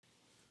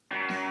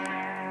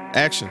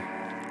Action.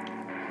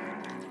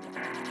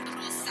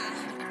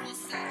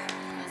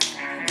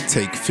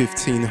 Take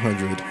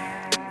 1,500.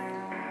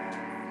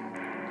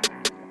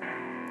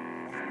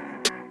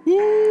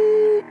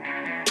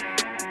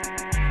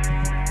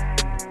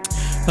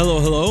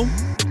 Hello.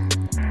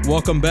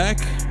 Welcome back,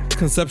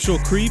 Conceptual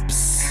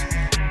Creeps.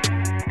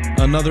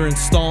 Another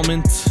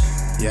installment.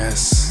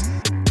 Yes.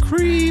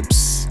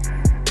 Creeps.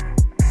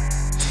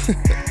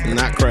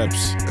 Not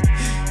crepes.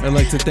 I'd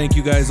like to thank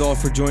you guys all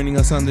for joining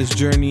us on this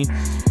journey.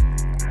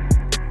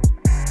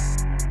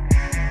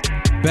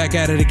 Back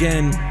at it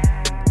again.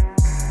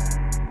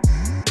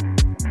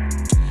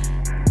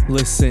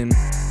 Listen.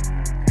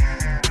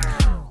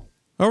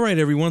 All right,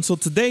 everyone. So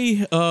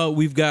today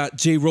we've got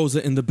J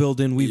Rosa in the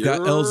building. We've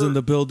got Els in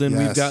the building.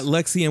 Yes. We've got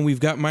Lexi, and we've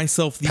got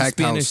myself, the Packed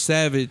Spanish house.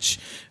 Savage,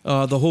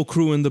 the whole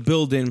crew in the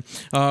building.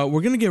 We're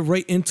going to get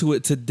right into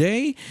it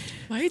today.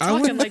 Why are you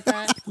talking like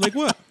that? Like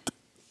what?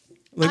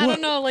 I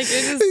don't know. Like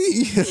it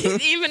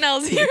just even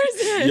else hears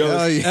it. Yo,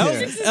 Oh,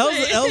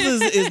 yeah.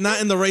 Els is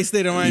not in the right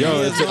state of mind. Yo,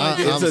 He has it's no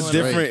a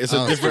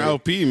idea. different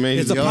LP, man.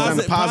 It's a He's on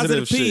the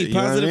positive P. shit, you know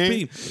what I Positive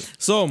mean? P.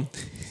 So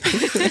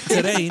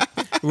today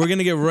we're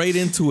gonna get right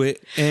into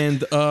it,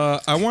 and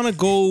I want to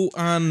go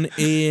on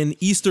an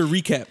Easter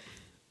recap.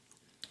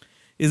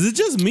 Is it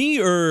just me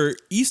or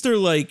Easter?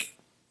 Like,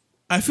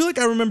 I feel like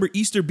I remember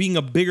Easter being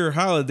a bigger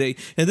holiday,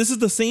 and this is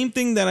the same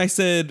thing that I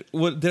said.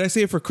 What did I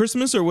say it for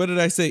Christmas, or what did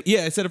I say?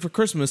 Yeah, I said it for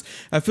Christmas.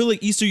 I feel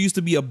like Easter used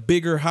to be a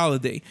bigger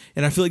holiday,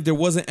 and I feel like there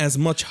wasn't as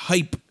much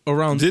hype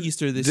around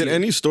Easter this year. Did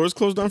any stores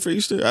close down for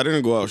Easter? I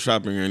didn't go out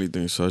shopping or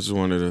anything, so I just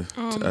wanted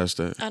to ask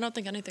that. I don't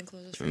think anything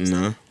closes for Easter.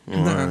 Nah.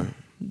 Nah.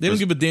 They don't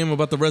give a damn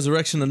about the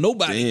resurrection of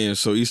nobody. Damn,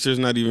 so Easter's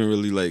not even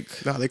really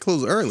like... No, they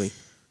close early.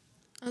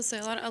 I'll say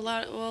a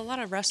lot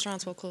of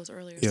restaurants will close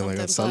earlier. Yeah, like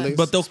on Sundays.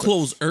 But they'll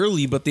close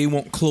early, but they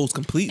won't close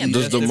completely. Yeah,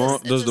 Does It's the a- mall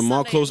it's does a the mall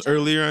Sunday close in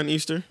general. earlier on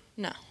Easter?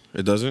 No,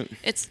 It doesn't?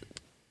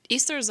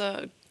 Easter's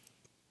a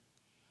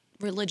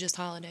religious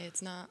holiday.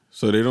 It's not.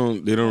 So they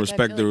don't I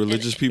respect feel the like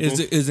religious people?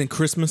 Isn't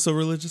Christmas a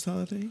religious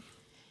holiday?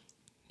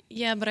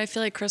 Yeah, but I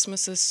feel like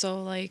Christmas is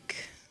so like.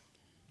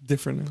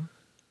 Different now.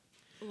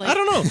 I I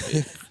don't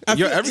know.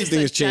 Yo, everything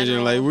is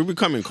changing. Like, we're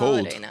becoming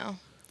cold. now.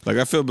 Like,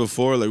 I feel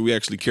before, like, we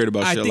actually cared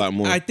about shit a lot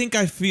more. I think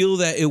I feel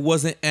that it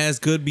wasn't as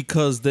good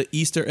because the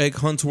Easter egg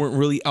hunts weren't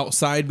really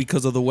outside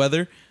because of the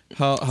weather.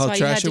 How That's why you had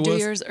trash to it do was.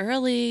 yours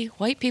early,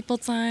 white people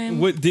time.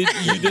 What did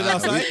you did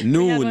outside?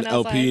 Noon, one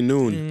LP, outside.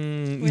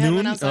 noon. We had one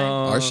Noon? outside.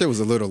 Our shit was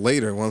a little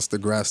later once the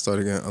grass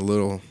started getting a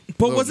little.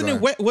 But little wasn't dry.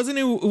 it wet?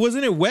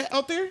 Wasn't it wet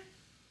out there?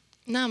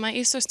 No, my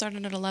Easter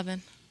started at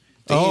 11.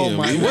 Oh Damn,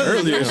 my! we went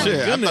earlier. Oh, Shit, I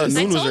thought goodness.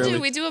 I noon was told early. you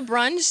we do a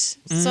brunch,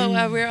 so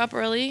we were up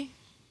early.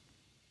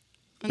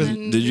 And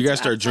then Did you we guys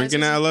do start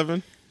drinking at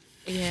appetizers. 11?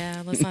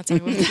 Yeah, let's not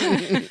talk about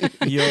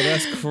that. Yo,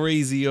 that's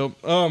crazy, yo.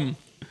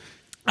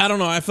 I don't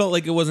know. I felt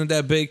like it wasn't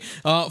that big.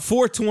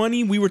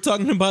 420, we were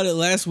talking about it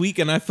last week,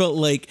 and I felt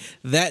like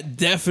that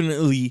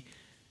definitely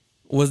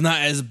was not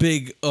as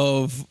big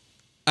of.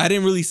 I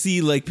didn't really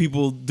see like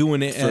people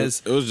doing it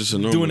as It was just a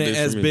normal doing day it for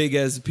as me. big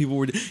as people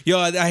were. Yo,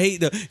 I hate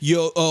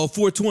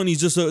 420 is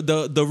just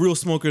the real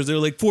smokers. They're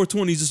like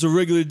 420 is just a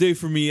regular day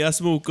for me. I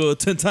smoke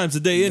 10 times a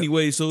day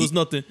anyway, so it's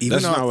nothing.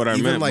 That's not what I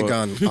even meant, like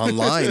but-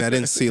 online, I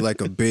didn't see like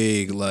a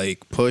big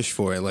like push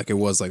for it like it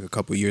was like a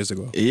couple years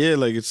ago. Yeah,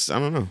 like, it's, I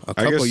don't know. A I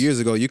couple guess years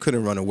ago, you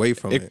couldn't run away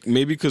from it.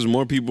 Maybe because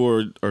more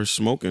people are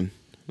smoking.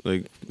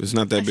 Like, it's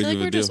not that I big feel like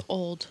of a we're deal. just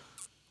old.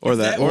 Or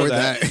that. Or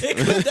that.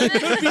 That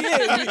could be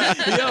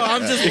it. Yo,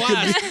 I'm just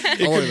washed.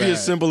 It Or could be that.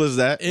 as simple as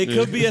that. It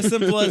could be as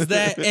simple as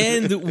that.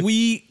 And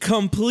we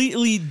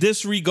completely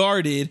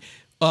disregarded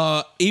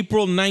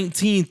April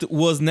 19th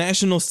was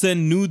National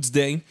Send Nudes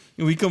Day.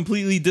 We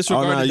completely Oh,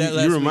 disregarded no, that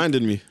last you week.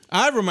 reminded me.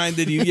 I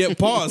reminded you. Yeah,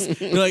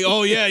 pause. You're like,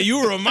 oh yeah,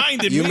 you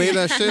reminded You me. made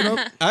that shit up?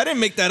 I didn't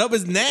make that up.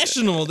 It's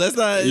national. That's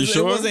not. You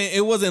sure?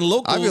 It wasn't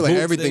local. I feel like Who-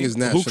 everything is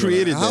national.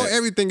 created How that?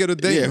 everything get a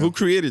day? Yeah, now? who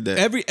created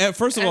that?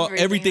 First of all,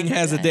 everything Everything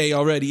has has a a day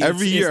already.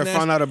 Every year I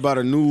found out about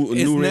a new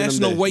It's random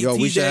National day. White Yo,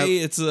 we Tea should have Day.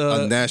 It's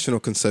a National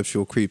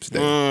Conceptual Creeps Day.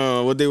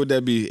 What day would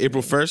that be?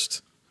 April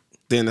 1st?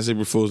 Damn, that's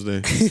April Fool's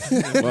Day.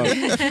 Wow.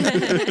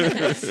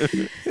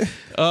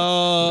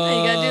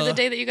 You gotta do the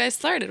day that you guys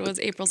started. It was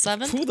April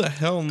 7th. who the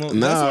hell knows?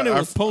 Nah, That's when it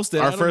was posted.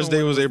 I Our don't first know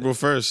day when was it April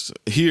 1st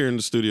here in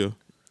the studio.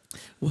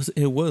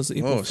 It was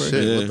April Oh 1st.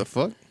 shit! Yeah. What the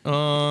fuck? Yeah,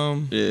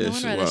 No it's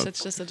wonder this wild.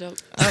 shit's just a joke.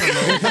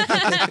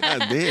 God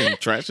damn,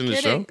 trashing the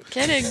show.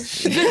 Kidding.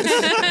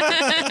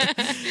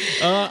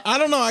 I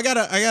don't know. I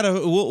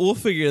gotta. We'll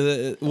figure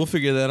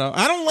that out.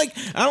 I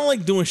don't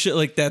like doing shit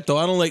like that though.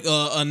 I don't like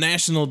a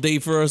national day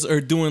for us or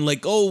doing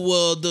like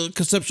the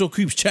Conceptual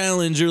Creeps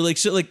challenge or like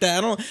shit like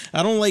that.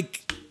 I don't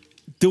like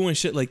doing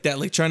shit like that.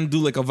 Like trying to do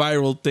like a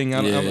viral thing.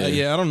 I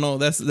don't know.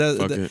 That's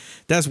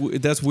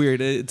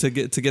weird to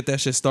get that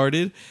shit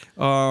started.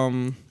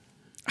 I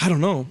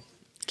don't know.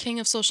 King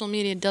of social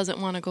media doesn't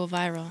want to go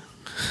viral.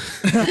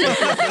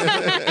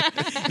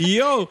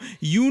 Yo,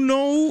 you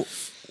know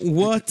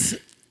what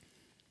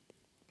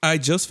I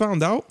just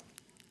found out?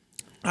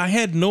 I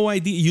had no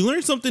idea. You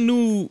learn something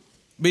new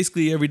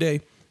basically every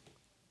day.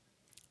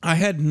 I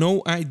had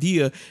no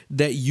idea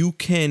that you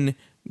can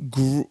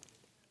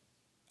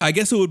I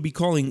guess it would be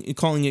calling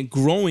it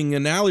growing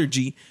an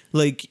allergy.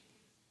 Like,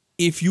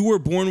 if you were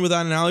born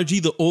without an allergy,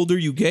 the older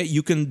you get,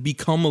 you can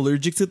become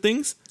allergic to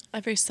things.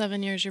 Every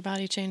 7 years, your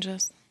body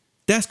changes.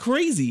 That's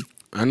crazy.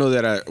 I know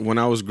that when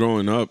I was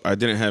growing up, I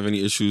didn't have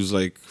any issues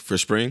like for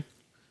spring.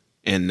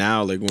 And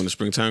now, like when the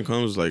springtime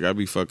comes, like I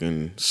be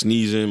fucking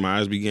sneezing, my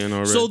eyes be getting all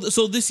red.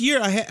 So this year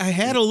I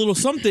had a little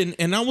something,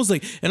 and I was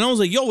like,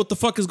 yo, what the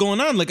fuck is going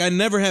on? Like, I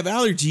never have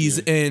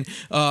allergies, and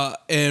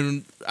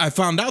I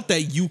found out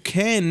that you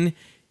can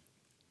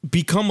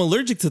become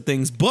allergic to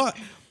things. But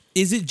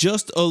is it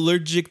just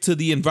allergic to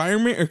the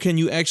environment, or can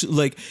you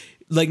actually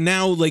like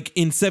now, like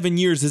in 7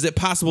 years, is it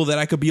possible that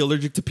I could be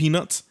allergic to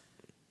peanuts?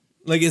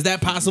 Like, is that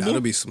possible?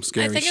 That'll be some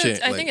scary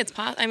shit. I think it's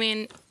possible. I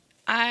mean,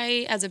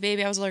 as a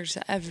baby, I was allergic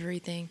to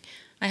everything.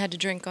 I had to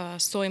drink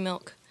soy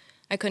milk.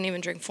 I couldn't even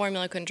drink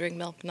formula. I couldn't drink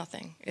milk.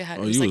 Nothing. It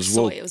was like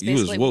soy. It was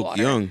basically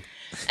water. Young.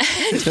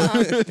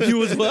 And, He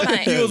was what?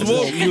 He was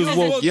woke. He was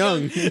woke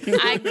young.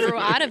 I grew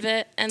out of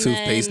it, and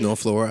Toothpaste, no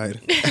fluoride.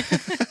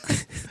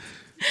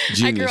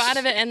 I grew out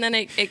of it, and then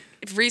it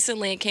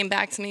recently came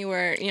back to me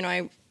where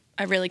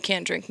I really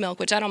can't drink milk,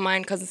 which I don't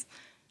mind because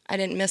I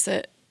didn't miss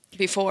it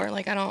before.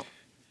 Like, I don't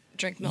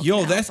drink milk.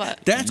 Yo, now,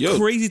 that's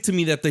crazy to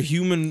me that the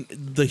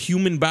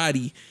human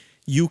body,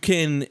 you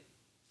can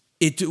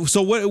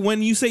so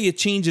when you say it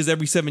changes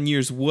every 7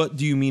 years, what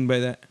do you mean by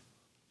that?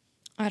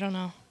 I don't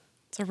know.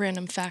 It's a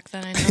random fact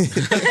that I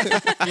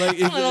know. Like,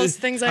 one of those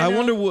things I know.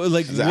 wonder what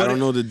I don't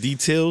know the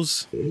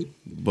details,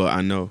 but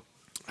I know.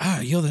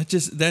 Yo,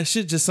 that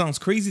shit just sounds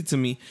crazy to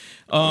me.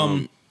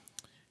 What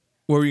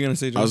were you gonna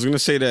say, John? I was gonna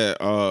say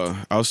that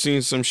I was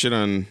seeing some shit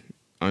on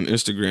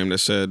Instagram that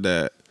said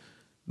that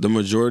the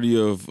majority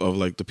of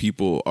like the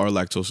people are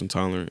lactose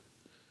intolerant.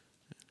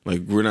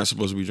 Like, we're not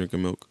supposed to be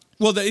drinking milk.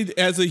 Well, we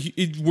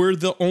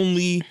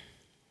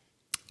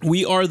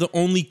are the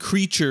only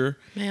creature.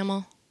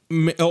 Mammal.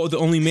 The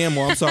only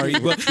mammal. I'm sorry,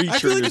 but I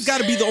feel like it's got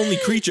to be the only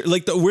creature.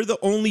 Like, we're the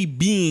only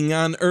being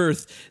on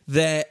Earth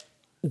that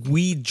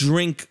we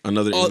drink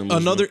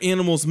another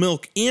animal's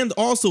milk, and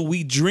also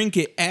we drink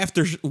it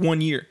after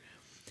 1 year.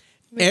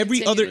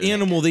 Every other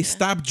animal, they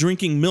stop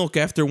drinking milk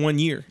after 1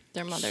 year.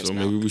 Their mother's so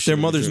milk. Maybe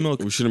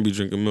we shouldn't be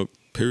drinking milk.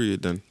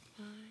 Period. Then.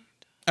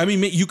 I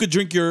mean, you could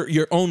drink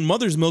your own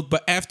mother's milk,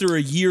 but after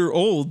a year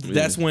old,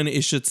 that's when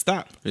it should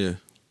stop. Yeah.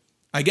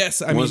 I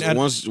guess.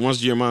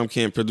 Once your mom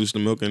can't produce the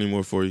milk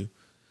anymore for you,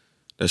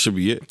 that should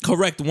be it.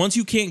 Correct. Once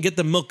you can't get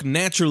the milk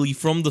naturally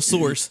from the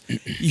source,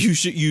 you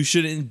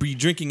shouldn't be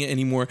drinking it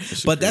anymore.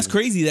 But that's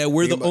crazy that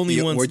we're the only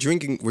ones. We're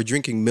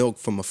drinking milk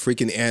from a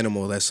freaking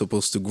animal that's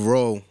supposed to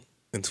grow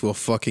into a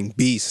fucking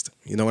beast.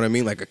 You know what I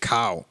mean? Like a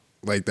cow.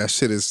 Like, that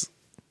shit is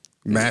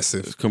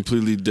massive. It's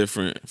completely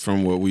different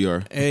from what we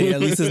are. Hey, at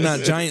least it's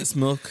not Giant's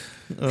milk.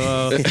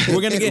 We're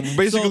gonna get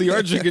basically you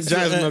are drinking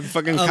Giant's milk.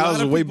 Fucking cows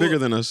are way bigger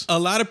than us. A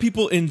lot of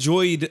people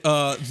enjoyed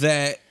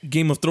that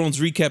Game of Thrones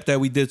recap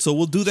that we did, so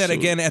we'll do that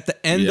again at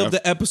the end of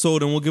the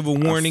episode, and we'll give a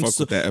warning. With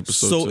that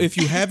episode if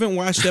you haven't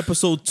watched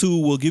episode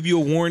 2, we'll give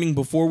you a warning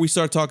before we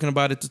start talking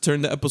about it to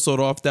turn the episode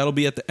off. That'll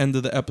be at the end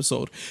of the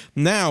episode.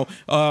 Now,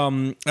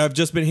 I've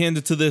just been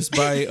handed to this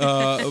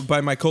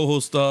by my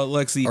co-host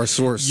Lexi. Our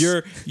source.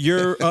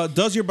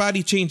 Does your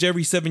body change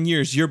every 7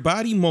 years? Your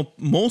body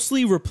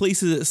mostly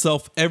replaces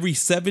itself every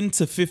 7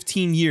 to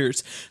 15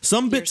 years.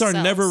 Some bits are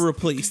never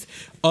replaced.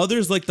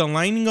 Others, like the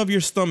lining of your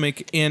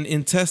stomach and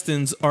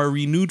intestines, are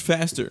renewed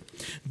faster.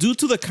 Due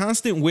to the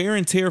constant wear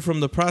and tear from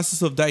the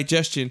process of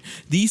digestion,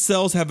 these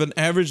cells have an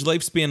average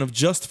lifespan of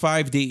just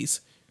 5 days.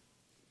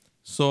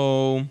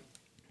 So,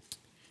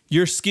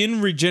 your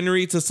skin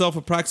regenerates itself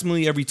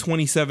approximately every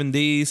 27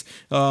 days.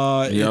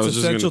 It's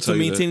essential to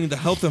maintaining the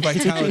health and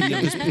vitality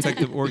of this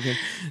protective organ.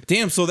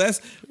 Damn, so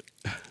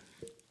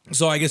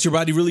I guess your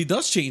body really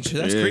does change.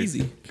 That's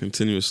crazy.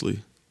 Continuously.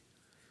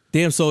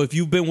 Damn, so if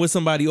you've been with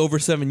somebody over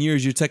 7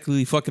 years, you're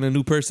technically fucking a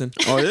new person.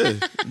 Oh, yeah.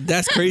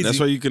 That's crazy.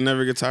 That's why you can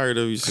never get tired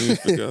of your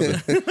significant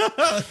other.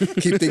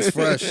 Keep things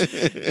fresh.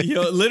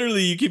 Yo,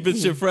 literally, you keep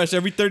this shit fresh.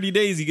 Every 30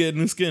 days, you get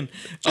new skin.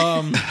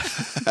 I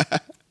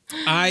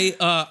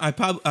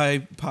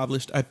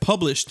published a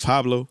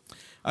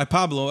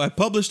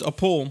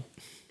poll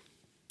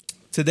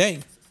today,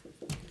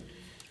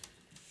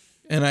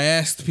 and I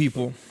asked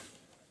people.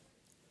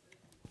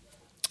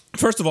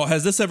 First of all,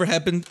 has this ever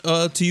happened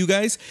to you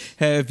guys?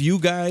 Have you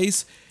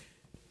guys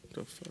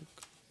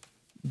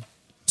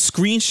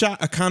screenshot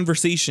a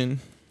conversation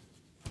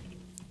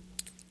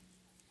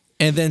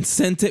and then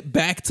sent it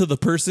back to the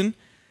person?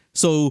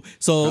 So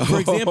for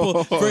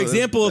example,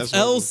 if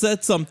Elle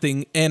said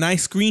something and I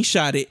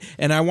screenshot it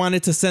and I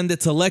wanted to send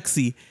it to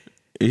Lexi,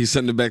 you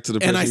sent it back to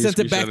the person, and I sent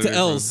it back to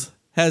Elle's.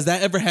 Has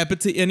that ever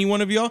happened to any one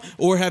of y'all?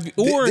 Or have you?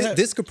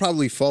 This could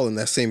probably fall in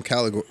that same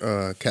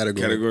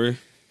category.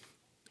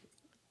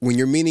 When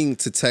you're meaning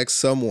to text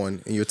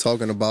someone and you're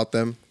talking about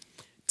them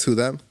to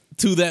them.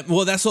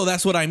 Well, that's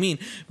what I mean.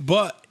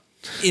 But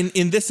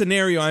in this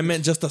scenario, I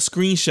meant just a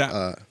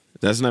screenshot.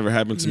 That's never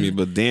happened to me,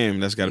 but damn,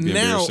 that's got to be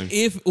Now,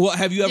 embarrassing.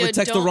 have you ever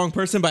texted the wrong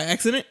person by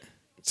accident?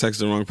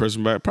 Text the wrong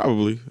person back?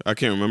 Probably. I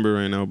can't remember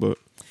right now, but.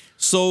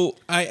 So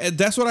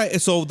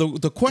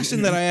the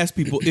question that I ask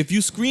people, if you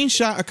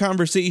screenshot a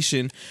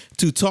conversation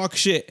to talk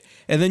shit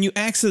and then you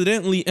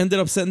accidentally ended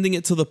up sending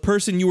it to the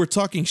person you were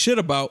talking shit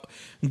about,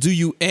 do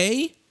you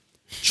A,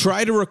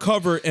 try to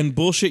recover and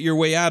bullshit your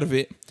way out of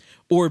it,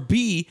 or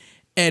B,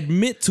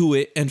 admit to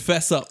it and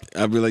fess up?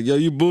 I'd be like, yo,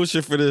 you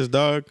bullshit for this,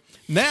 dog.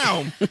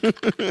 Now,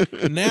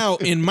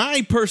 in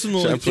my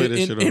personal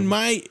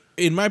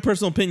in my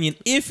personal opinion,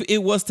 if it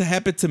was to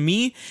happen to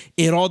me,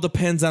 it all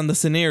depends on the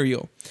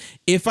scenario.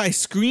 If I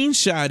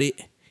screenshot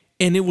it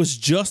and it was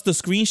just a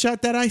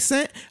screenshot that I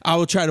sent, I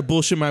would try to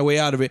bullshit my way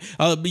out of it.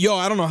 I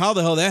don't know how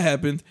the hell that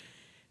happened.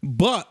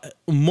 But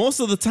most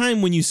of the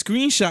time when you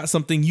screenshot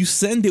something, you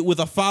send it with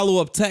a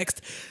follow-up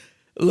text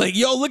like,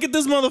 yo, look at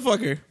this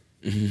motherfucker.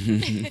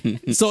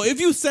 So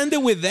if you send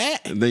it with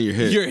that, then you're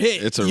hit. You're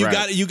hit. It's a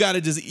wrap. You gotta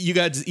just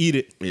eat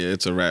it. Yeah,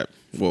 it's a wrap.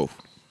 Whoa.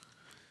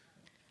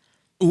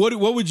 What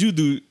would you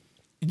do?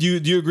 Do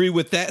you agree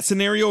with that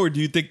scenario, or do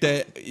you think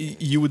that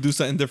you would do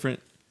something different?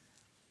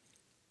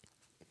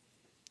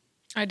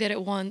 I did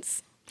it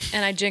once,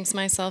 and I jinxed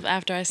myself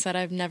after I said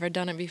I've never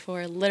done it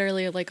before.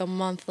 Literally, like a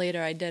month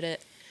later, I did it.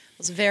 I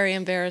was very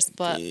embarrassed,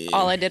 but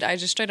all I did, I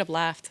just straight up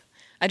laughed.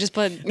 I just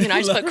put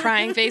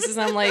crying faces.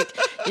 I'm like,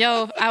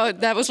 yo,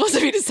 that was supposed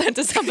to be sent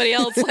to somebody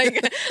else. Like,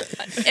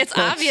 it's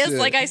obvious. Shit.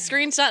 Like, I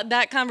screenshot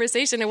that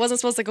conversation. It wasn't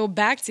supposed to go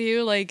back to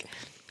you. Like,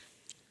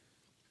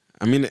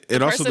 I mean,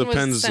 it also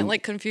depends. Sent,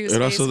 like, confused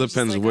it also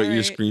depends like, what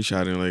you're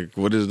screenshotting. Like,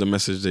 what is the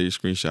message that you're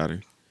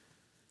screenshotting?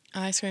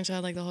 I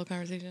screenshot like the whole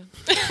conversation.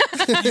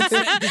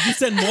 Did you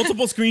send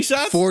multiple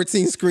screenshots?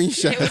 14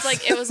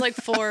 screenshots. It was like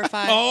 4 or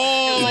 5.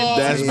 Oh,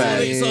 that's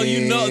bad. So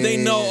they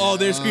know.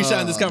 They're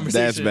screenshotting this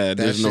conversation. That's bad.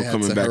 There's no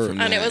coming back from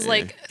that. And it was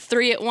like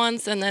 3 at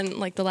once, and then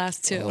like the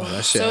last 2.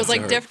 So it was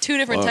like 2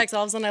 different texts.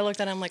 All of a sudden, I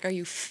looked at it. I'm like, are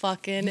you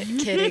fucking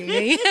kidding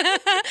me?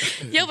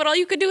 Yo, but all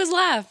you could do was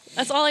laugh.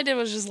 That's all I did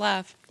was just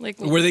laugh. Like,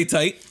 were they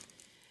tight?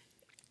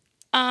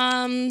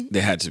 They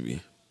had to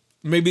be.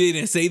 Maybe they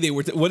didn't say they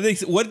were. What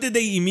did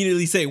they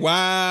immediately say?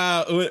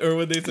 Wow, or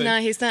what did they say? No,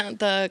 he sent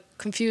the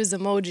confused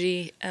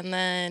emoji, and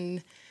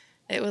then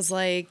it was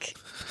like,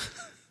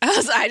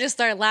 I just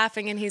started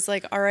laughing, and he's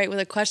like, all right, with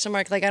a question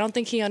mark. Like, I don't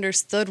think he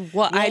understood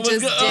what I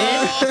just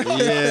did.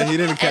 Yeah, he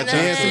didn't catch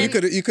on. So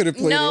you could have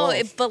played it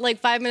off. But like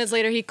 5 minutes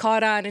later, he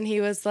caught on, and he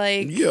was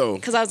like, yo.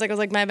 Because I was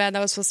like, my bad, that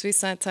was supposed to be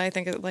sent to, I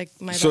think, like,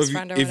 my best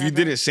friend or whatever. If you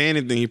didn't say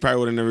anything, he probably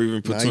would have never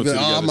even put two and two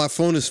together. Oh, my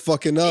phone is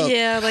fucking up.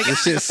 Yeah, like.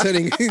 This shit's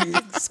sending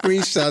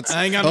screenshots.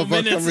 I ain't got no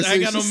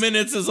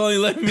minutes. It's only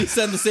letting me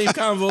send the same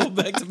convo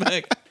back to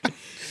back.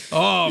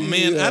 Oh,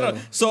 man. Yeah. I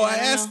don't. So I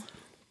asked.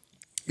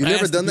 You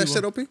never done that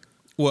shit, OP?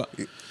 What?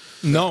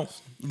 No.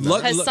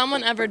 Has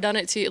someone ever done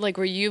it to you, like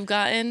where you've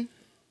gotten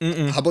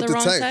How about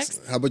the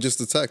text? How about just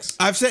the text?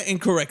 I've sent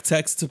incorrect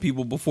text to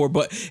people before,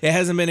 but it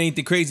hasn't been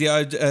anything crazy.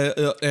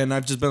 And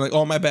I've just been like,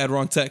 oh, my bad,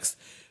 wrong text.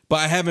 But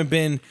I haven't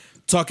been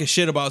talking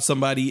shit about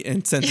somebody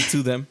and sent it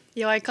to them.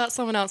 Yo, I caught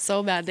someone out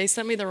so bad. They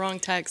sent me the wrong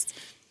text.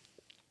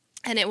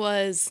 And it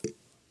was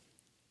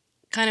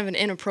kind of an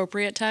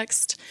inappropriate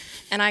text.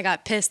 And I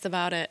got pissed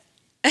about it.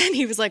 And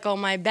he was like, oh,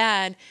 my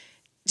bad.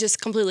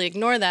 Just completely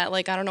ignore that.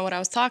 Like, I don't know what I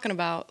was talking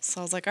about.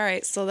 So I was like, all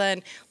right. So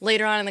then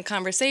later on in the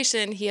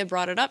conversation, he had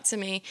brought it up to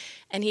me,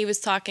 and he was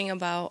talking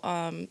about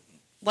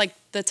like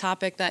the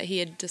topic that he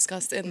had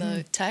discussed in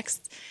the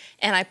text.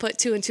 And I put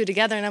 2 and 2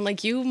 together, and I'm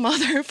like, you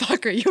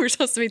motherfucker, you were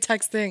supposed to be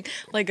texting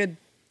like a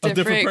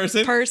different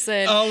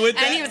person. Oh, with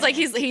that? And he was like,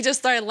 he just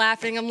started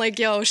laughing. I'm like,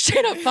 yo,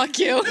 straight up, fuck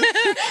you.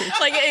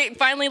 Like, it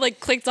finally like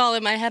clicked all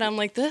in my head. I'm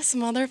like, this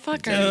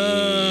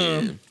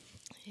motherfucker.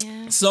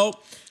 Yeah. So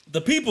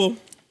the people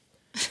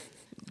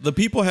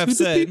have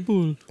said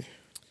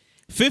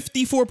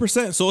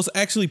 54%. So it's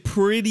actually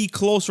pretty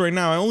close right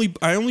now.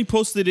 I only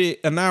posted it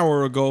an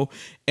hour ago,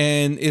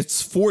 and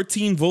it's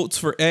 14 votes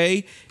for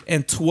A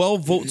and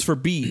 12 votes for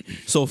B.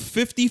 So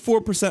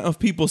 54% of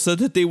people said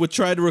that they would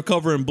try to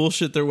recover and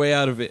bullshit their way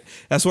out of it.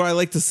 That's what I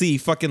like to see.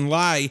 Fucking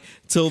lie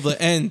till the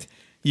end.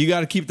 You got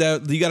to keep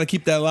that. You got to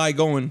keep that lie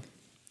going.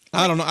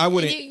 I don't know. I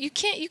wouldn't. You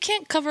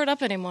can't cover it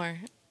up anymore.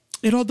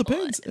 It all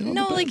depends.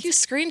 Like you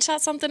screenshot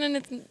something and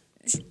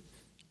it's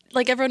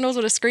like everyone knows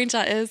what a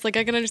screenshot is. Like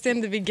I can understand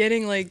in the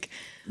beginning, like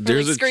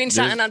there's a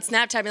screenshot and on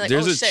Snapchat, be like,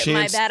 oh shit,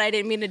 my bad, I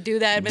didn't mean to do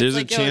that. But there's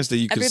like, a chance that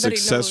you can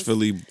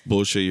successfully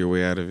bullshit your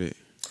way out of it.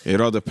 It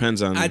all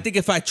depends on. I think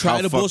if I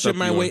try to bullshit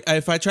my way,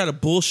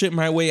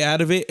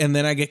 out of it, and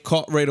then I get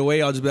caught right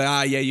away, I'll just be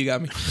like, yeah, you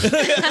got me.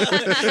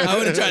 I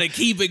wouldn't try to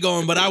keep it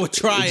going, but I would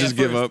try. Just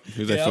give up.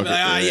 He's like, fuck it.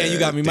 Yeah, you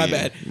got me. My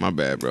bad. My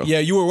bad, bro. Yeah,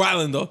 you were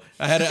wilding though.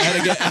 I had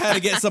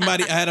to get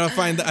somebody. I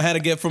had to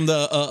get from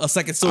a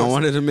second source. I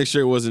wanted to make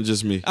sure it wasn't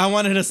just me. I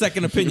wanted a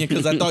second opinion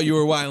because I thought you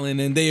were wilding,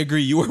 and they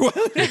agree you were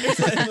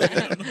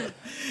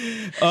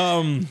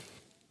wilding.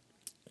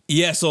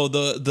 Yeah, so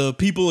the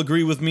people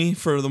agree with me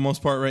for the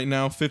most part right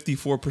now,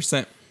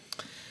 54%.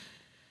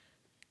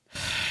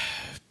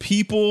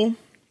 People,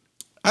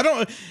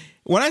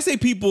 When I say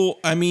people,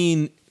 I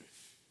mean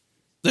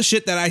the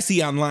shit that I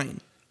see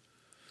online.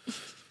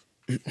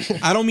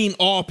 I don't mean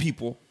all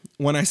people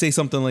when I say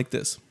something like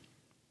this.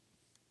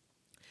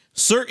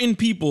 Certain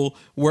people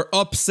were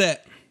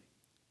upset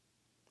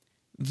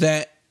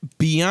that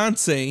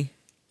Beyonce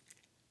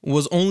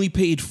was only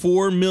paid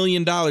 $4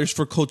 million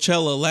for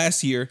Coachella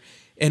last year,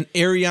 and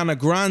Ariana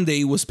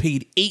Grande was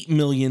paid $8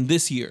 million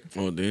this year.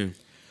 Oh, damn.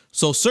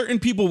 So certain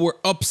people were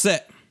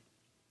upset.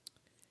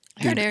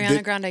 I heard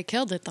Ariana Grande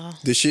killed it though.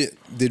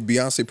 Did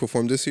Beyonce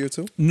perform this year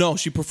too? No,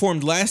 she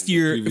performed last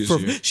year. Previous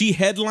year. She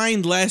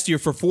headlined last year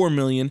for $4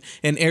 million,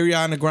 and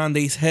Ariana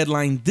Grande's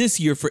headlined this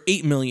year for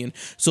 $8 million.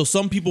 So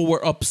some people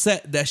were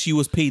upset that she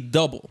was paid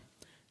double.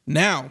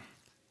 Now,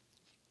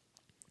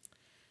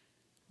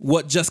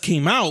 what just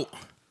came out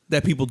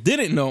that people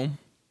didn't know?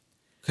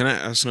 Can I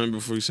ask something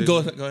before you say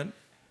Go that? ahead.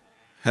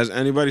 Has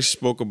anybody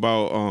spoke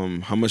about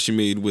how much she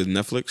made with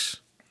Netflix?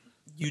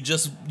 You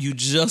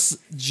just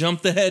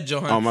jumped ahead,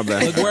 Johan. Oh, my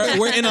bad. Look,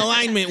 we're in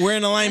alignment. We're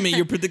in alignment.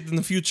 You're predicting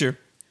the future.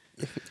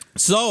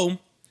 So,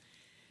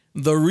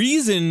 the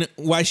reason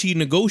why she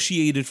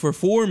negotiated for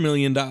 $4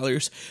 million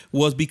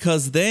was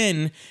because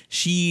then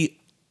she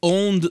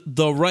owned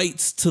the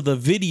rights to the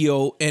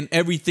video and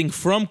everything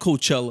from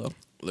Coachella.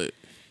 Lit.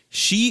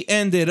 She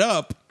ended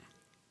up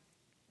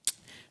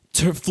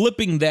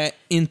flipping that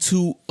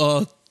into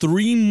a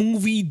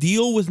 3-movie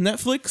deal with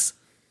Netflix.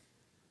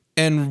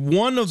 And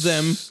one of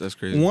them, That's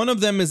crazy. One of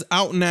them is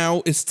out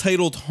now. It's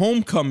titled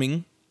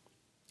Homecoming,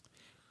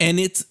 and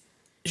it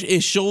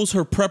shows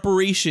her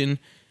preparation,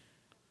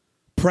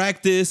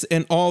 practice,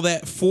 and all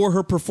that for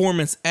her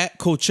performance at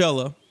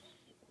Coachella.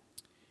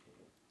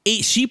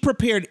 She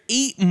prepared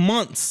 8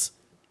 months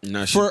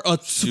Nah, for a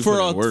she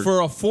put in work.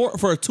 for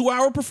a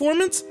 2-hour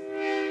performance.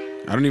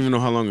 I don't even know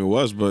how long it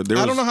was, but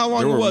I don't know how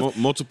long there it were was.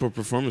 multiple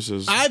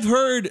performances. I've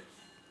heard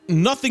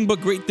nothing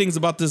but great things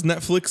about this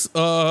Netflix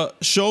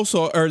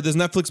show, or this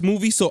Netflix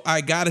movie, so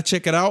I gotta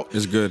check it out.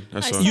 It's good.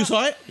 I saw saw- it. You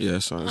saw it? Yeah, I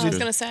saw it. It's I was good.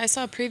 gonna say I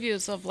saw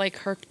previews of like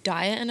her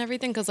diet and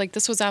everything because like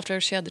this was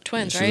after she had the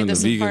twins, She was right? on the This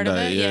was vegan part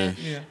diet, of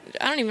it. yeah.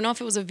 I don't even know if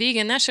it was a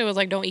vegan. That shit was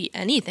like don't eat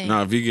anything.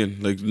 Nah, vegan.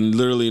 Like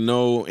literally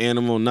no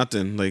animal,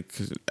 nothing. Like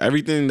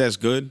everything that's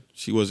good,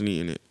 she wasn't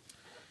eating it.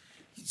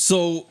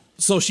 So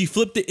she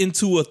flipped it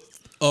into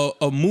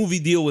a movie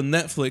deal with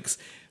Netflix,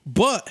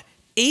 but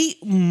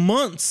 8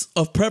 months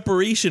of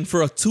preparation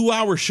for a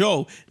 2-hour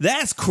show.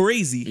 That's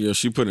crazy. Yo,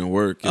 she put in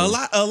work. yo.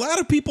 A lot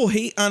of people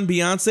hate on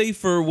Beyonce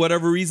for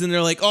whatever reason.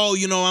 They're like, oh,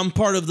 I'm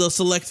part of the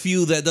select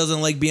few that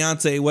doesn't like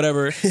Beyonce,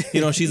 whatever.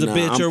 She's a Nah,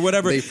 bitch or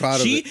whatever. they proud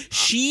of it.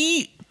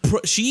 She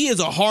is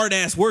a hard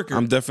ass worker.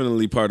 I'm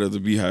definitely part of the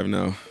Beehive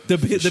now. the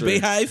sure.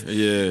 Beehive.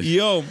 Yeah.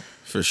 Yo,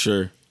 For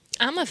sure.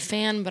 I'm a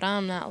fan, but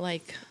I'm not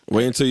like.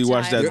 Wait until you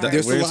watch that. There-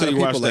 There's Wait a lot until of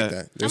you watch people like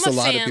that. that. There's I'm a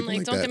lot fan, of people like,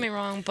 like don't that. get me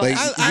wrong, but Like,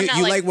 I'm you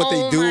not like like, what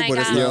they oh do, my but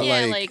it's God. not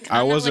yeah, like-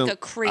 I'm wasn't. not like a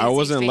crazy I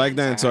wasn't fan like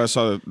that for until her. I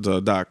saw the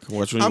doc.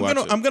 Watch when you watch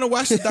it. I'm gonna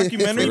watch the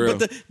documentary, For real.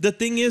 but the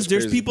thing is,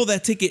 there's crazy. people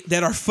that take it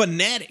that are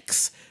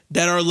fanatics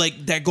that are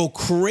like that go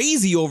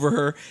crazy over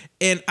her,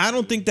 and I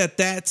don't think that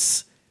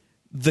that's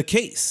the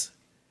case.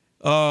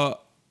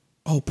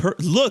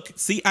 Look,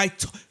 see,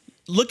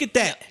 look at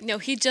that. No,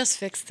 he just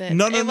fixed it.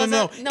 No. It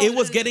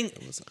wasn't-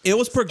 It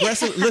was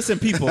progressive. Listen,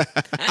 people,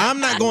 I'm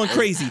not going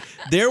crazy.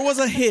 There was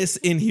a hiss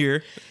in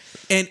here,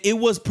 and it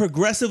was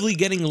progressively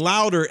getting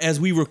louder as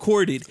we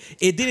recorded.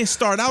 It didn't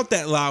start out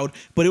that loud,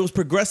 but it was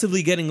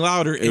progressively getting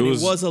louder, and it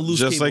was a loose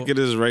just cable. like it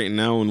is right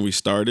now when we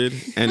started,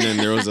 and then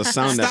there was a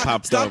sound that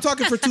popped Stop up.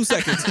 talking for 2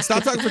 seconds.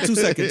 Stop talking for 2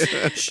 seconds.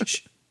 Shh.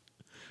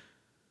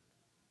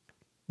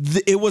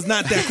 It was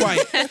not that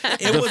quiet.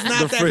 It was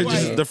not that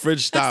quiet. The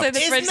fridge stopped. the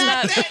fridge It's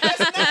not stopped. that.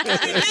 That's not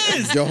what it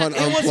is. Johan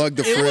unplugged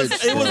the fridge.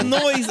 It was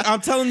noise. I'm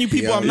telling you,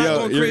 people. I'm not Yo,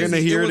 going you're crazy.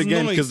 gonna hear it was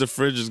again noise. because the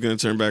fridge is gonna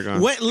turn back on.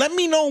 Let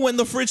me know when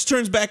the fridge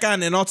turns back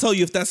on, and I'll tell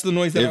you if that's the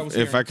noise that I was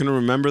If I hearing. can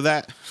remember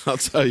that, I'll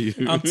tell you.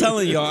 I'm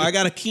telling y'all, I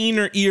got a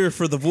keener ear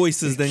for the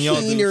voices than y'all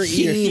do. Keener ear.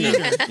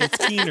 It's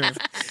keener.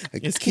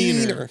 It's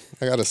keener.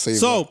 I gotta say.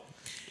 So,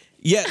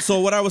 yeah. So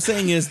what I was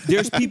saying is,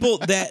 there's people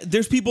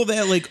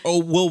that like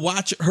will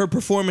watch her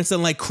performance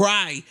and like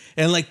cry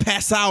and like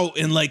pass out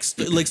and like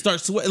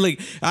start sweating. Like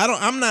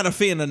I'm not a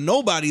fan of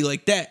nobody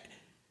like that.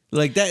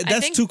 Like that. I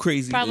That's think too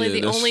crazy. Probably Yeah,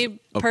 the that's only up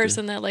there.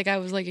 person that like I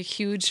was like a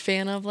huge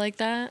fan of like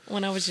that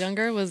when I was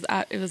younger was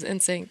it was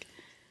NSYNC.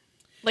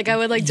 Like I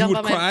would like jump would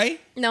on cry?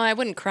 No, I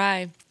wouldn't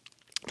cry.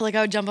 But, like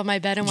I would jump on my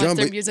bed and watch Jump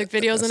their it- music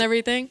videos and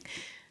everything.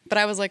 But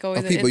I was like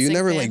always an people, you NSYNC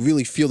never fan. like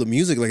really feel the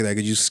music like that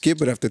because you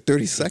skip it after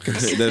 30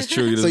 seconds. That's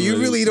true. So you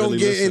really don't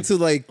get listen. into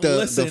like the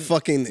Listen.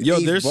 fucking Yo,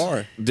 eighth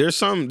bar. there's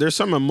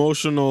some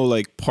emotional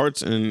like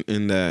parts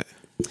in that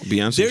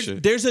Beyonce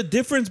shit. There's a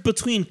difference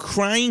between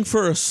crying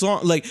for a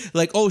song, like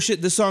oh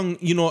shit, this song,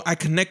 I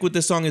connect with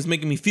this song, is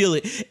making me feel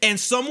it, and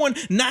someone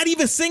not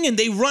even singing,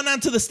 they run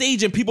onto the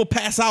stage and people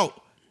pass out.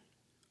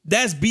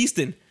 That's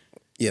beasting.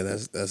 Yeah,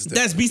 that's different.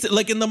 That's beast.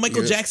 Like in the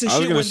Michael Jackson I was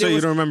shit. gonna when say there you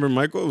was, don't remember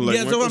Michael? Like,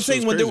 yeah, that's what I'm Michael's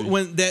saying. shit was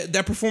When crazy.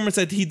 that performance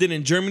that he did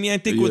in Germany, I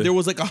think, where Yeah. there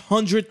was like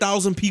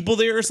 100,000 people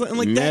there or something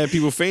like Mad that.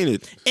 people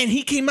fainted. And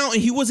he came out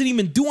and he wasn't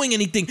even doing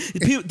anything.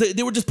 People,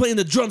 they were just playing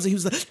the drums and he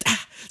was like,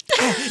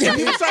 and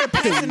people started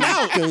passing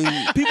out.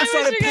 People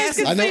started you guys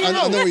passing could I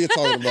know what you're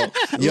talking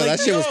about. Yo, Like, that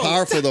shit was yo.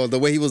 powerful though. The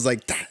way he was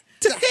like,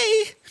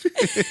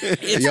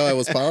 yo, it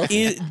was powerful.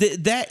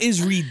 That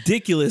is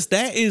ridiculous.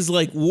 That is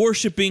like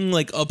worshiping,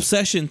 like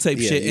obsession type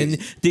Yeah, shit. yeah. And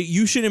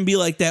you shouldn't be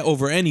like that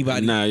over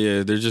anybody. Nah,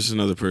 yeah, they're just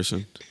another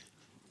person.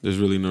 There's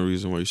really no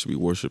reason why you should be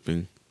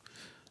worshiping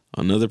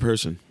another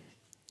person.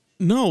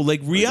 No, like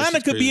this Rihanna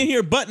is could be crazy. in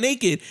here butt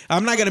naked.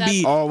 I'm not gonna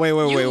be. Oh, wait.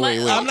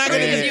 I'm not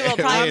gonna. You will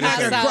probably I'm not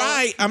gonna pass out.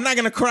 cry. I'm not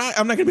gonna cry.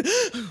 I'm not gonna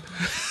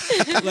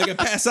be like a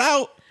pass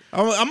out.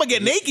 I'm gonna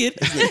get naked.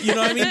 You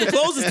know what I mean? The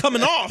clothes is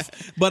coming off,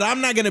 but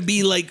I'm not gonna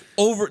be like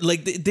over.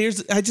 Like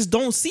there's. I just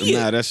don't see it.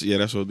 Nah, that's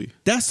OD.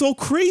 That's so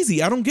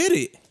crazy. I don't get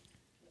it.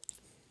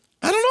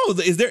 I don't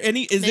know. Is there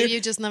any? Is Maybe there?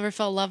 you just never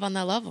felt love on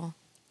that level.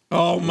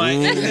 Oh my!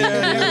 Here we go.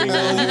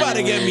 You about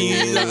to get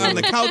me on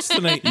the couch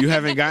tonight. You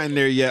haven't gotten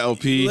there yet,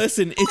 LP.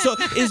 Listen,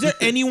 is there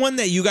anyone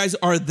that you guys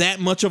are that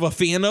much of a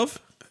fan of?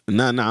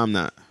 Nah, I'm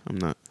not.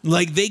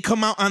 Like they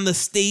come out on the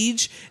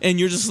stage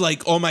and you're just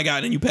like, oh my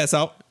god, and you pass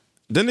out.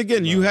 Then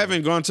again, you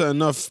haven't gone to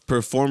enough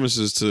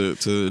performances to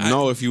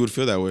know if you would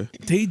feel that way.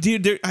 They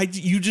did. I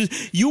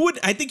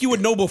think you would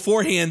know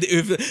beforehand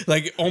if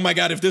like, oh my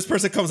god, if this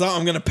person comes out,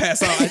 I'm gonna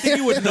pass out. I think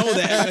you would know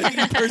that. I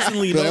think you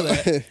personally know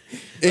that.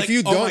 If Like, you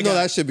oh my don't know, God.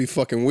 that should be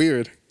fucking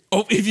weird.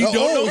 Oh, if you don't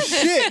Oh, know,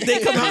 shit. they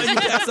come out and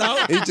you pass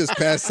out. He just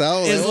passed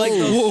out. It's like oh,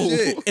 those,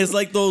 shit. it's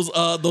like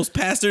those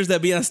pastors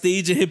that be on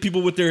stage and hit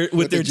people with their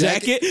the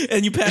jacket,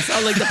 and you pass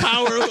out like the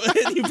power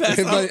and you pass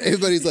out.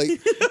 Everybody's like,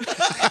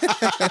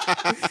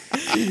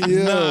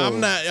 yo.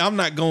 Nah, I'm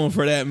not going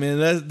for that, man.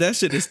 That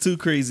shit is too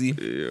crazy.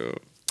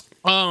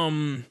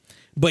 Yeah.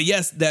 But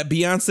yes, that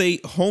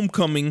Beyonce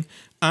Homecoming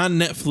on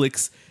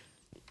Netflix.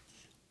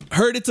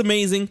 Heard it's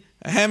amazing.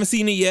 I haven't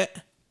seen it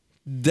yet.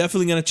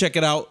 Definitely gonna check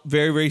it out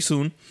very, very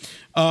soon.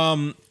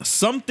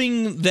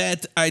 Something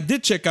that I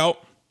did check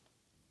out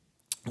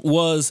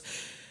was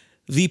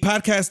the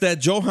podcast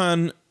that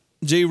Johan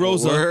J.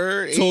 Rosa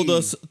Word. told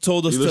us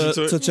You listened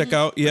to to it? check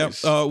out. Yeah,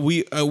 Nice.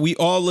 we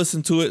all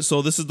listened to it.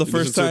 So this is the You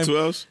first listen to time it too,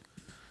 else?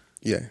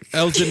 Yeah.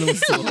 Elgin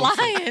listened to the whole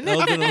shit. Lying.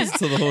 Elgin listened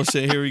to the whole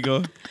shit. Here we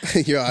go.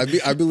 Yo, I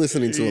be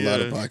listening to a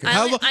lot of Yeah. podcasts.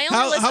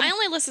 How I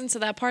only listened to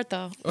that part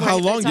though. How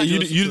Where long they did You, talk-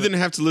 listen you to it? didn't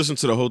have to listen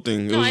to the whole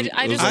thing. It No, was- I it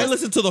just was I like-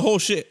 listened to the whole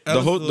shit.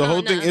 the whole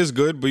No, thing no. is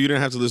good, but you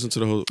didn't have to listen to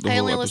the whole I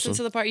only episode. listened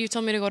to the part you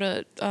told me to go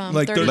to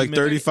Like 30 like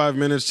 35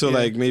 minutes to Yeah.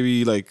 like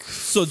maybe like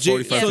So Jay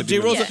 45, 50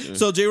 Rosa minutes.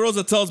 so Jay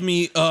Rosa tells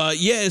me,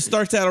 yeah, it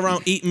starts at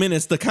around 8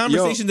 minutes. The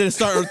conversation didn't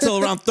start until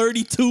around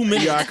 32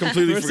 minutes. Yeah, I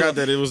completely First forgot of-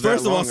 that it was that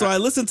First of all, long. so I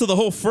listened to the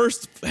whole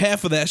first half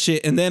of that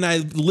shit, and then I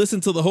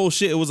listened to the whole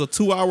shit. It was a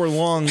 2 hour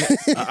long,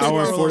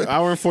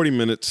 hour and 40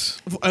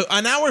 minutes.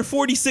 an hour and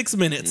 46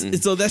 minutes.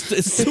 So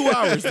it's 2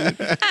 hours. Dude.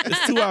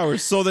 It's 2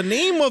 hours. So the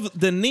name of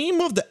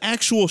the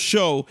actual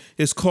show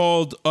is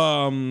called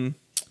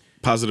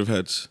Positive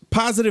heads.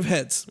 Positive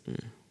Heads.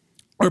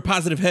 Or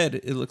Positive Head,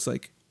 it looks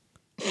like.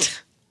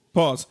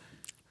 Pause.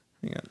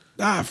 Hang on.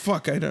 Ah,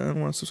 fuck. I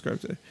don't want to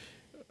subscribe to it.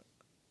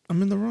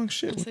 I'm in the wrong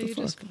shit. What So the you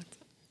fuck? just fucked up.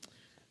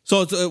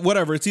 So it's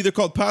whatever. It's either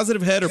called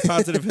Positive Head or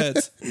Positive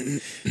Heads.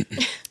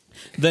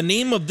 The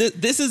name of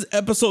this is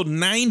episode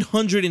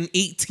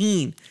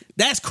 918.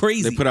 That's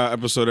crazy. They put out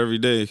episode every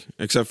day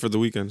except for the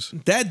weekends.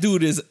 That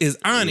dude is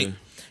on it.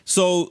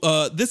 So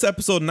this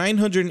episode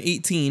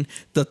 918,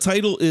 the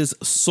title is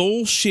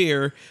Soul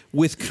Share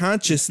with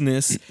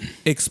Consciousness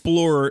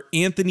Explorer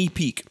Anthony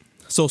Peake.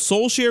 So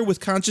Soul Share with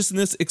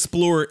Consciousness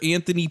Explorer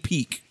Anthony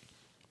Peake.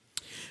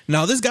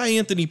 Now this guy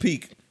Anthony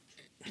Peake,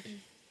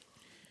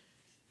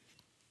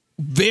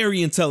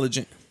 very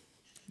intelligent.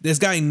 This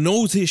guy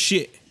knows his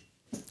shit.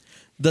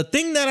 The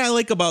thing that I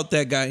like about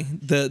that guy,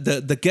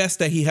 the guest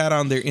that he had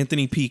on there,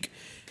 Anthony Peake,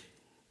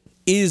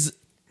 is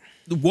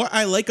what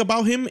I like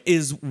about him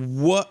is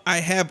what I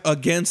have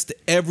against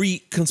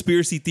every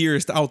conspiracy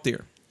theorist out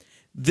there.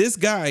 This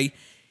guy,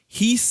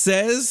 he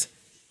says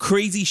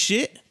crazy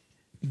shit,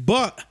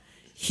 but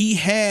he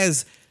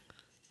has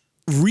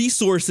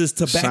resources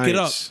to back it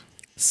up. Science.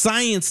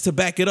 Science to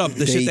back it up.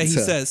 The shit that he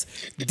Data. says.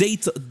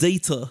 Data.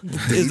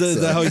 Is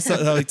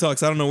that how he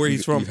talks? I don't know where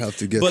he's from. You have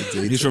to get But the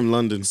data. He's from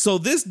London. so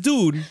this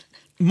dude,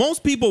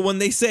 most people when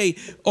they say,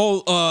 "Oh,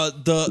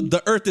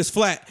 the Earth is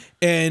flat,"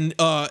 and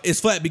it's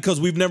flat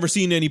because we've never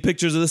seen any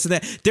pictures of this and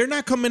that, they're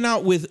not coming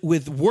out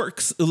with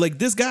works like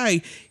this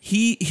guy.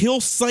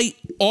 He'll cite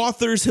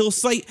authors, he'll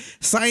cite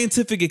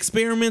scientific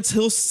experiments,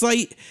 he'll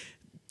cite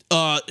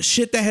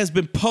shit that has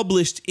been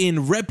published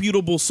in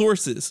reputable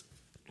sources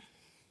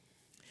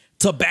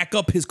to back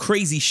up his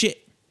crazy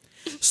shit.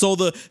 So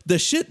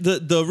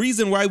the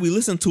reason why we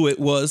listened to it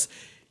was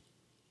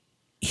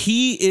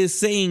he is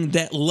saying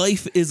that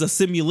life is a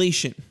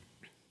simulation.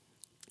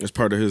 It's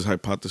part of his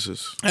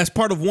hypothesis. As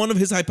part of one of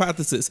his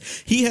hypotheses.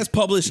 He has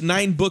published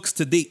 9 books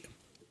to date.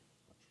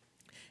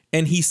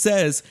 and he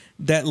says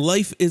that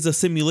life is a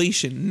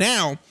simulation.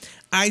 Now,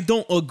 I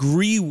don't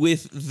agree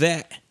with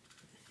that.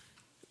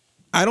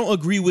 I don't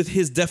agree with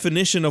his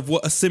definition of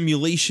what a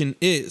simulation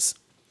is.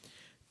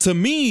 To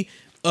me,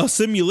 a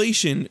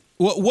simulation.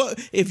 What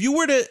if you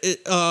were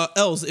to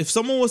Els? If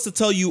someone was to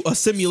tell you a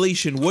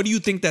simulation, what do you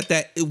think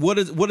what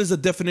is the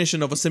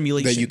definition of a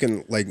simulation? That you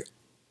can like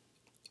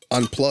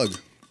unplug,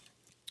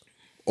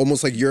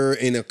 almost like you're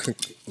in a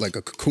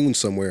cocoon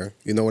somewhere.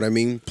 You know what I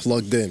mean?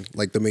 Plugged in,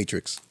 like the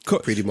Matrix,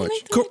 pretty much.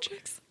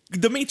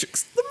 The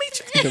Matrix. The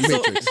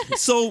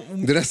Matrix. So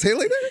did I say it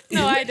like that?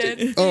 No, I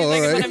did. Oh,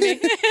 You're all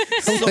making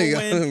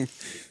fun of me.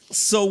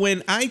 So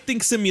when I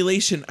think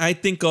simulation, I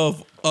think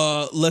of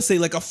let's say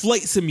like a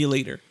flight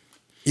simulator.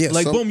 Yeah,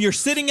 Like boom, you're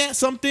sitting at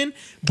something,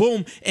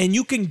 boom, and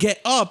you can get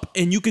up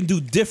and you can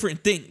do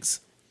different things.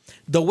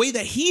 The way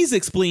that he's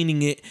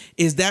explaining it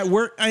is that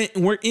we're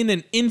in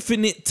an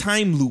infinite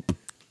time loop.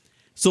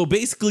 So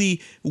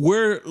basically,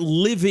 we're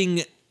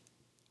living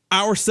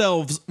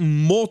ourselves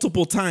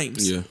multiple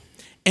times. Yeah.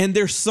 And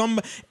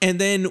and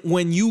then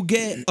when you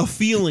get a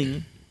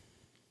feeling,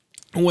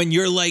 when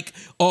you're like,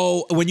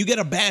 when you get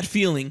a bad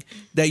feeling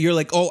that you're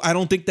like, I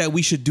don't think that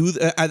we should do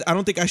that. I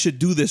don't think I should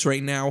do this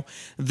right now.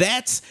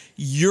 That's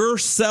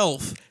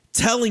yourself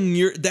telling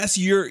he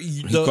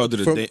called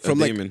it a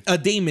daemon. A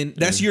daemon.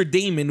 That's your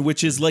daemon,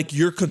 which is like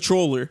your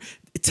controller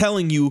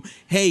telling you,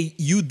 hey,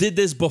 you did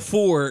this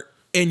before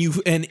and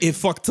it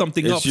fucked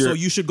something up. So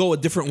you should go a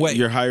different way.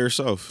 Your higher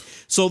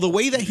self. So the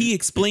way that he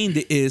explained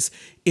it is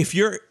if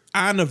you're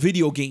on a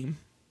video game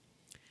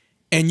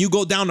and you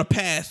go down a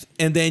path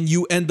and then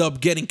you end up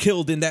getting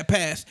killed in that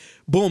path,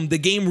 boom, the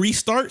game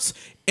restarts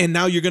and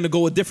now you're going to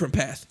go a different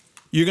path.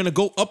 You're going to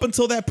go up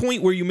until that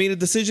point where you made a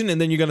decision and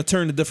then you're going to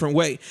turn a different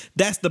way.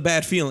 That's the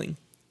bad feeling.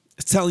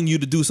 It's telling you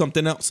to do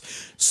something else.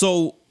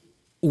 So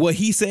what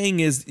he's saying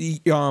is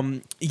it's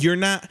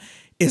not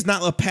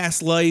a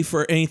past life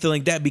or anything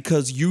like that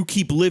because you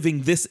keep living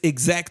in the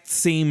exact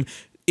same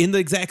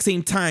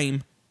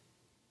time.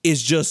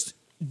 Is just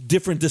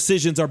different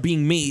decisions are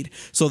being made.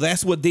 So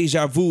that's what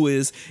deja vu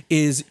is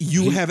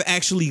you have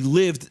actually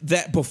lived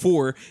that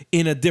before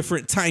in a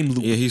different time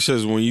loop. Yeah, he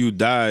says when you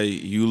die,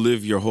 you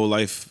live your whole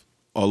life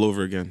all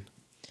over again.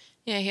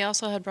 Yeah, he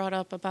also had brought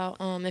up about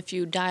if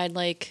you died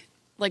like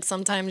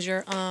sometimes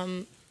your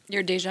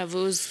deja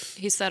vus,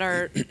 he said,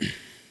 are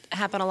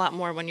happen a lot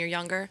more when you're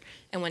younger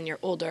and when you're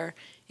older.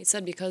 He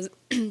said because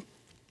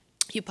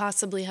you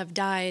possibly have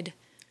died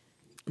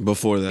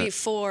before that.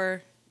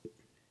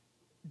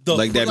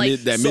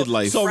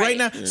 Midlife. So right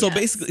now,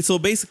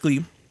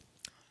 basically,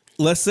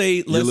 let's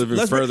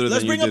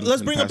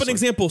bring up an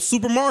example.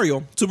 Super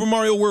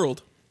Mario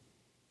World.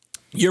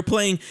 You're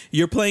playing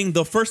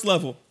the first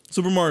level.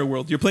 Super Mario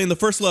World. You're playing the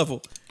first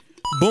level.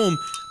 Boom.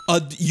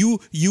 You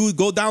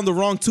go down the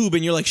wrong tube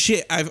and you're like,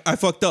 shit, I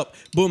fucked up.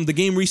 Boom. The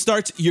game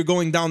restarts. You're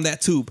going down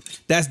that tube.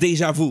 That's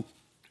deja vu.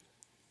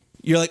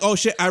 You're like, oh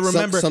shit, I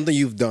remember something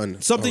you've done.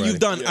 You've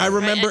done. Yeah. I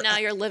remember. Right, and now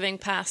you're living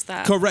past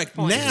that. Correct.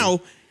 Point.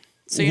 Now.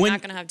 So you're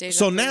not gonna have deja vu.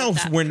 So now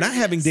we're not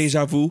having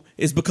deja vu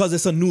is because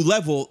it's a new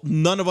level.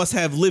 None of us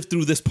have lived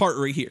through this part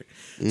right here.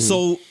 Mm-hmm.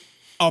 So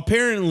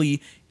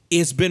apparently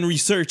it's been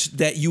researched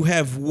that you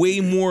have way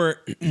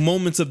more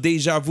moments of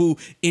deja vu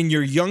in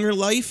your younger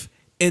life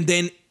and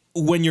then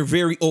when you're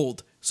very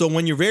old. So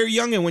when you're very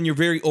young and when you're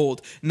very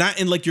old, not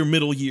in like your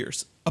middle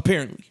years,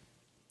 apparently.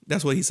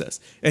 That's what he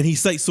says. And he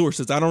cites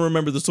sources. I don't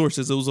remember the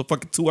sources. It was a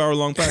fucking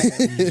 2-hour-long podcast.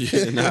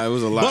 It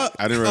was a lot. But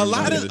I didn't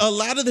remember a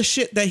lot of the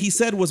shit that he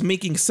said was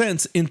making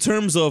sense in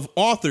terms of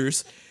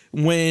authors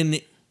when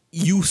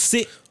you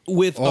sit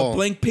with a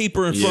blank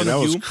paper in front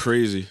of you. That was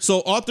crazy. So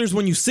authors,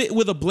 when you sit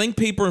with a blank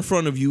paper in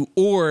front of you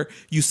or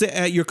you sit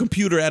at your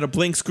computer at a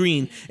blank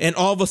screen and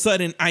all of a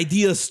sudden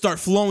ideas start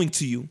flowing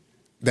to you.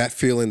 That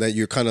feeling that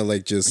you're kind of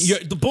like just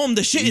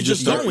the shit is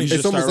just going.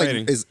 It's almost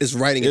like it's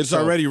writing. It's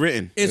already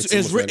written.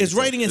 It's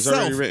writing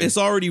itself. It's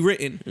already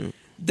written. Yeah.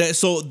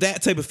 That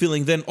type of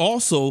feeling. Then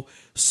also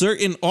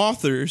certain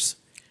authors,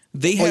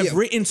 they have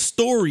written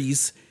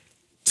stories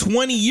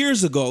 20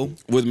 years ago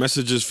with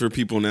messages for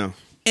people now.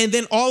 And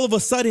then all of a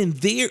sudden,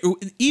 not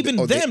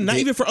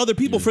even for other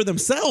people, for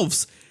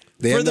themselves,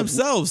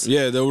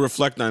 Yeah, they'll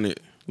reflect on it.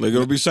 Like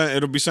it'll be something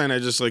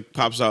that just like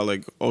pops out.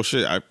 Like, oh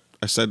shit, I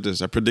said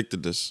this. I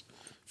predicted this.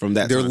 From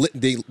that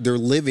they're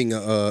living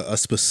a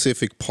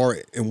specific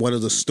part in one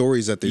of the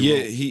stories that they wrote.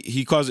 Yeah,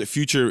 he calls it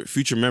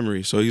future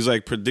memory. So he's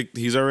like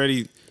he's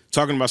already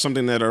talking about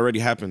something that already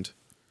happened.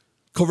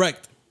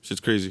 Correct. Shit's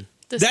crazy.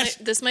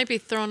 This might be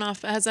thrown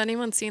off. Has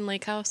anyone seen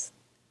Lake House?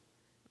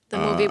 The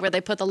movie where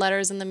they put the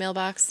letters in the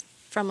mailbox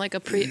from like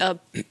a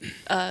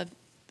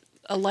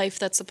life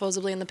that's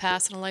supposedly in the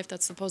past and a life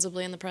that's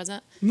supposedly in the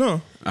present.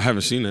 No, I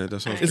haven't seen that.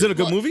 Is it a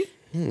good movie?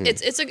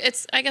 It's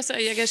I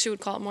guess you would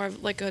call it more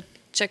of like a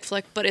chick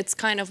flick, but it's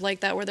kind of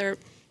like that where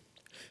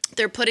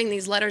they're putting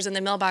these letters in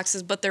the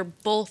mailboxes, but they're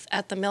both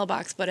at the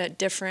mailbox, but at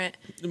different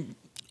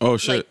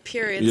like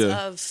periods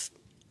of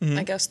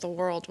I guess the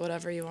world,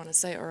 whatever you want to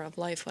say, or of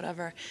life,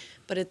 whatever.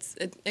 But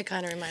it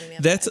kind of reminded me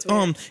of That's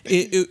that.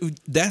 It's weird.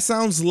 that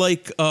sounds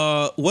like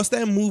what's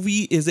that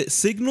movie? Is it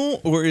Signal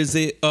or is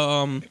it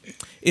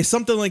it's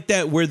something like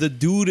that where the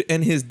dude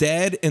and his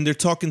dad and they're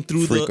talking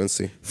through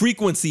Frequency. the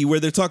frequency where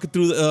they're talking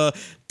through the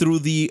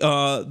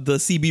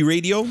CB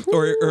radio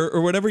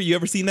or whatever. You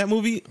ever seen that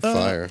movie?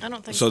 Fire. I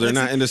don't think So they're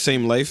not in the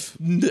same life,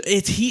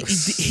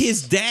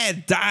 His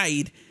dad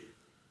died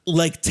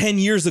like 10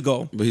 years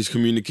ago. but he's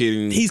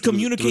communicating. He's through the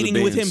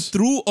communicating with him bands.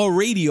 through a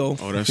radio.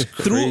 Oh, that's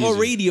through a crazy.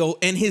 radio,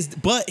 and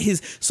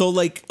so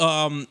like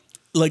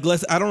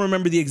let's, I don't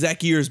remember the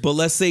exact years, but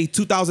let's say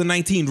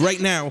 2019. Right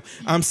now,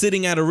 I'm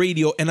sitting at a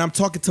radio and I'm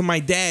talking to my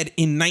dad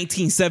in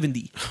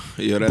 1970.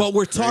 Yeah, that's But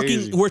we're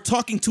crazy.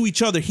 talking to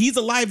each other. He's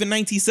alive in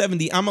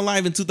 1970. I'm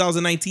alive in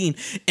 2019,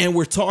 and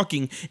we're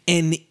talking.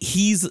 And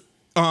he's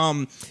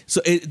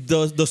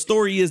the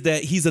story is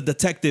that he's a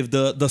detective,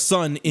 the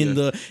son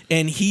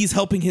and he's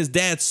helping his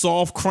dad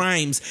solve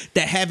crimes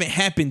that haven't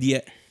happened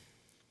yet,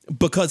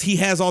 because he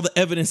has all the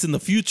evidence in the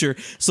future.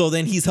 So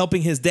then he's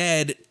helping his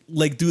dad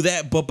like do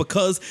that, but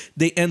because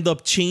they end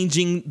up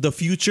changing the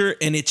future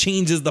and it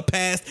changes the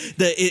past,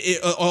 that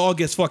it all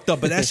gets fucked up.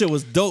 But that shit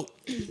was dope.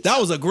 That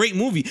was a great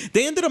movie.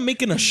 They ended up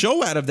making a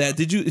show out of that.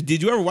 Did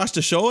you ever watch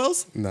the show,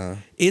 Els? Nah.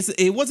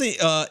 It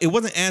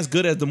wasn't as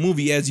good as the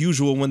movie as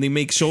usual. When they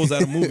make shows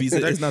out of movies,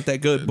 it's not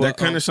that good. But That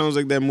kind of sounds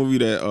like that movie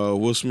that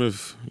Will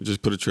Smith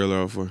just put a trailer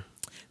out for.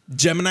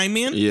 Gemini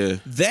Man. Yeah.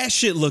 That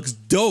shit looks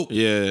dope.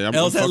 Yeah, I'm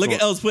Els, fucking look at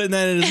with- Els putting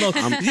that in his mouth.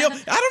 Yo, I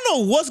don't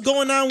know what's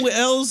going on with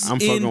Els. I'm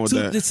fucking with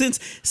that.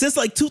 Since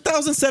like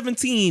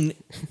 2017.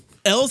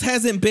 Els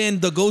hasn't been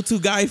the go-to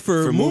guy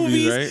for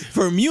movies, right?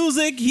 for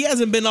music. He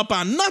hasn't been up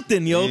on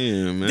nothing, yo.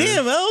 Damn, man.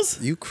 Damn,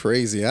 Els. You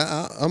crazy.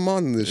 I'm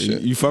on this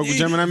shit. You fuck with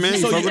Gemini Man?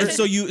 You fuck with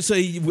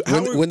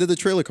it? When did the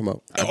trailer come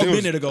out? I a think it was-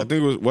 minute ago. I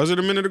think was it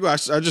a minute ago? I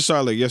just saw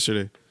it like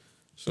yesterday.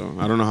 So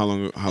I don't know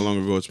how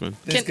long ago it's been.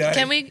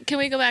 Can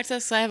we go back to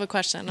this? 'Cause I have a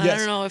question. I Yes.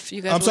 don't know if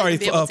you guys. I'm sorry,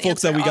 be able to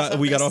folks, that answer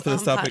we got off off of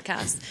this topic.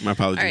 Podcast. My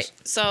apologies. All right,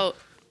 so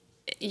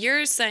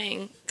you're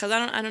saying, because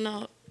I don't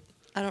know,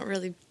 I don't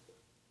really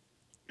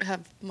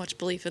have much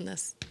belief in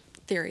this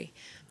theory,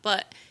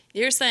 but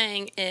you're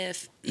saying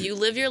if you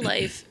live your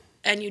life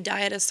and you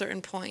die at a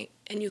certain point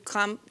and you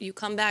come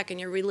back and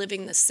you're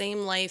reliving the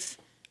same life,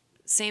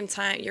 same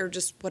time, you're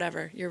just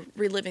whatever, you're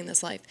reliving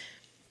this life.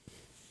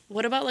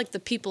 What about like the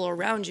people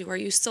around you? Are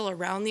you still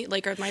around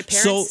like are my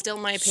parents still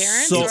my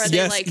parents, or are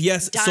they like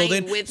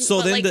dying with me?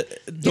 So then Like,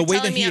 the you're way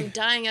telling that me he I'm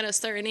dying at a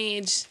certain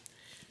age,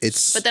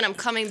 It's but then I'm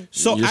coming.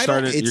 so You're I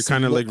don't. it's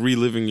kind of mo- like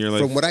reliving your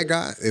life. from what I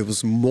got, it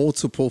was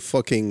multiple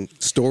fucking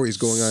stories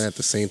going on at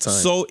the same time.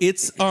 So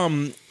it's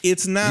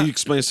not. He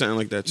explained something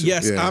like that too.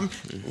 Yes, yeah,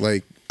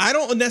 like I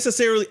don't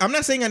necessarily. I'm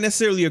not saying I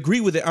necessarily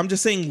agree with it. I'm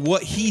just saying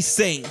what he's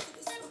saying.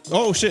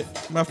 Oh shit,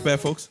 my bad,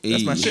 folks.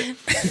 That's my Hey.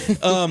 shit.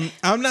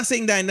 I'm not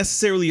saying that I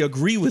necessarily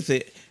agree with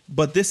it,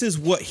 but this is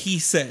what he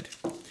said.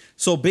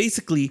 So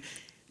basically,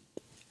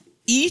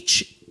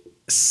 each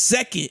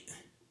second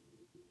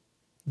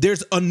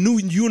there's a new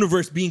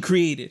universe being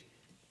created.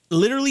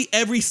 Literally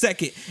every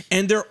second,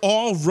 and they're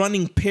all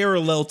running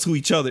parallel to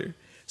each other.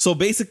 So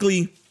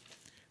basically,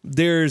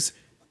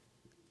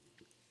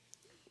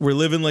 we're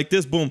living like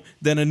this, boom,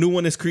 then a new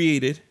one is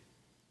created.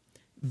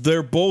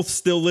 They're both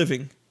still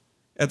living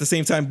at the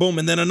same time, boom,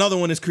 and then another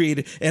one is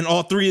created, and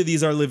all three of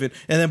these are living,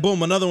 and then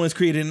boom, another one is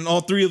created, and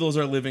all three of those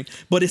are living.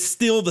 But it's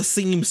still the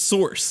same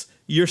source.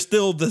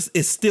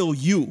 It's still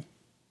you.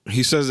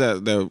 He says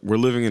that we're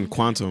living in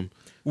quantum.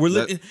 We're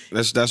living.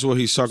 That's what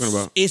he's talking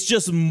about. It's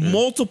just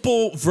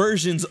multiple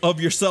versions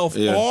of yourself,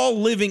 Yeah. all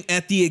living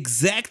at the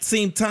exact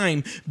same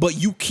time, but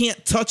you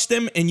can't touch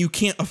them and you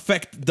can't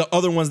affect the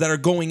other ones that are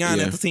going on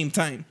Yeah. at the same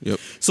time. Yep.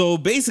 So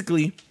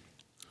basically,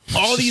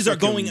 all these are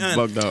going on.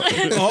 Bugged out.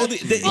 All Well,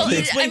 he I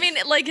explained- mean,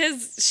 like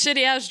his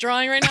shitty ass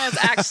drawing right now is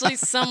actually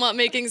somewhat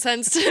making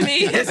sense to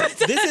me. this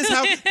is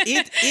how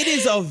it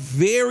is a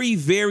very,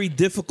 very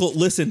difficult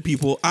listen,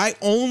 people. I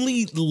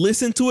only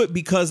listened to it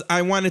because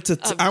I wanted to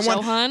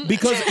Johan?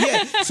 because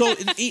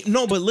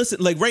no, but listen,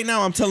 like right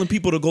now I'm telling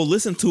people to go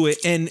listen to it,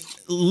 and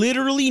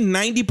literally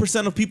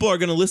 90% of people are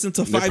gonna listen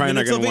to 5 probably not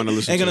minutes gonna of wanna it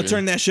listen and to gonna it,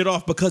 turn yeah. that shit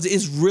off, because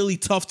it's really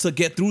tough to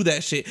get through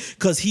that shit,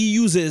 because he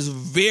uses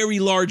very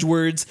large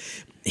words.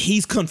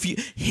 He's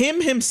confused.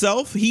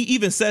 Himself, he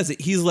even says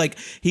it. He's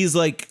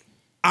like,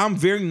 I'm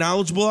very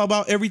knowledgeable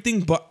about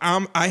everything, but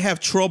I have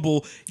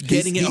trouble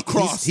getting it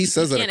across. He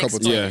says that a Can't couple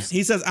explain times.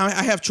 He says,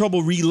 I have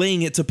trouble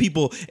relaying it to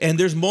people, and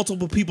there's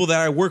multiple people that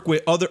I work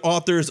with, other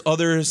authors,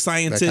 other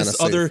scientists,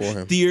 say it other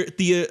for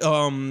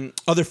him.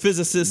 other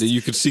physicists. That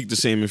you could seek the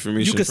same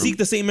information. You could from. seek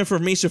the same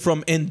information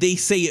from, and they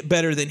say it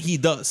better than he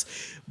does.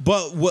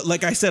 But what,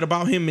 like I said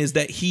about him, is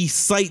that he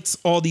cites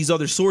all these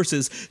other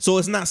sources. So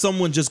it's not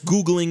someone just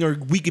Googling or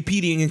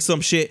Wikipediaing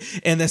some shit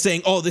and then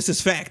saying, oh, this is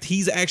fact.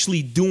 He's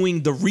actually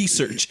doing the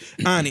research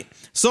on it.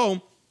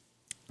 So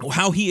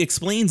how he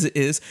explains it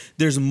is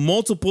there's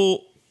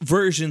multiple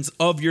versions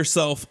of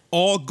yourself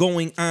all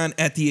going on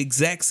at the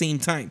exact same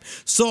time.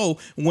 So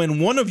when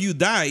one of you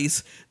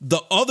dies,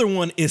 the other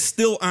one is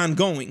still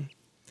ongoing.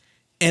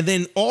 And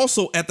then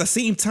also at the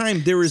same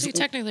time, there is So you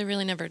technically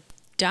really never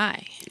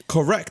die.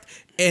 correct.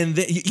 And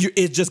then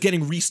it's just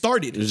getting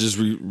restarted. It's just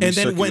and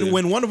then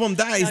when one of them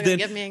dies, Y'all gonna then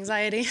give me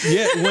anxiety.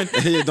 yeah,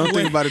 yeah, don't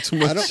think about it too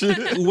much.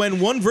 when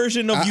one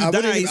version of you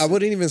dies, I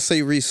wouldn't even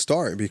say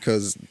restart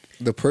because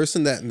the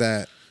person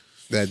that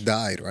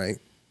died, right?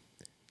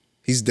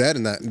 He's dead,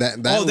 and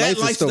that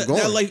life is still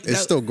going. It's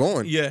still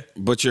going. Yeah.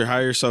 But your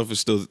higher self is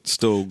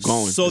still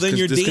going. So then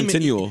your daemon,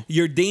 continual.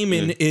 Your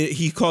daemon,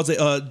 he calls it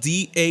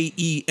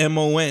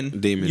Daemon.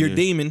 Daemon, Your yeah.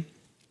 daemon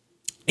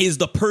is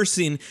the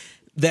person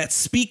that's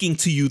speaking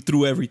to you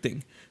through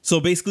everything. So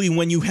basically,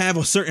 when you have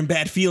a certain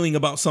bad feeling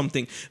about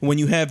something, when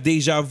you have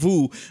deja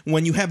vu,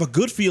 when you have a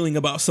good feeling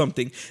about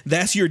something,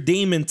 that's your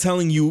daemon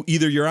telling you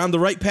either you're on the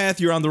right path,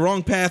 you're on the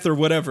wrong path, or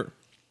whatever.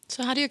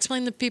 So how do you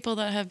explain the people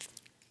that have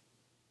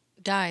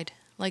died?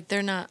 Like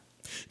they're not.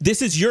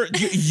 This is your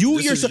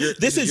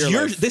this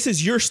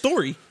is your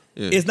story.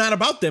 Yeah. It's not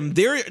about them.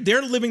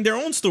 They're living their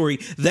own story.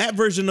 That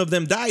version of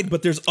them died,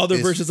 but there's other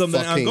It's versions of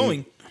them fucking-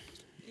 ongoing.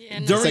 Yeah,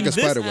 no. During It's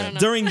like a this, spider web.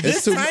 during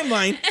this too-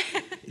 timeline,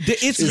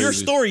 it's your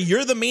story.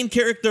 You're the main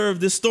character of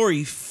this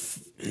story.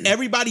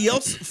 Everybody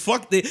else,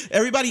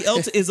 everybody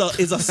else is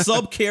a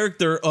sub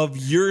character of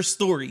your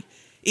story.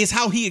 Is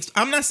how he.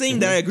 I'm not saying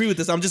that I agree with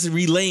this. I'm just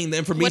relaying the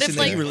information. What if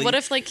that he relayed. what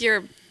if like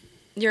your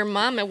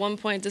mom at one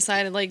point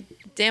decided like,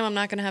 damn, I'm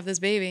not gonna have this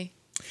baby.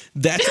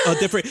 That's a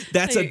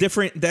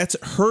different. That's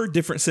her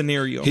different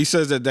scenario. He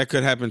says that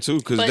could happen too,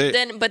 because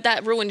But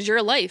that ruins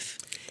your life.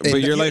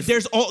 but your life.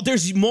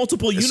 There's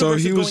multiple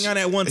universes going on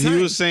at one time.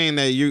 He was saying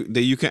that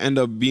you can end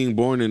up being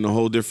born in a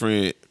whole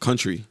different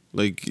country.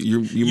 Like you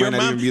might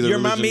not even be the your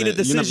mom religion made a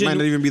that- you decision. might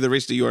not even be the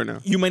race that you are now.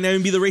 You might not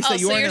even be the race Oh, that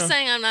you so are you're now.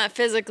 saying I'm not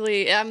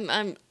physically.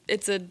 I'm.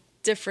 It's a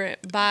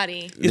different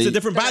body. It's a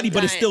different that body, I'm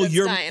but it's dying- still that's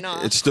your. dying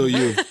off. It's still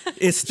you.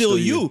 It's still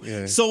you.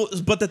 Yeah. So,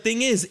 but the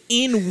thing is,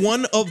 in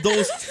one of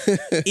those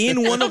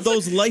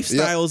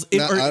lifestyles,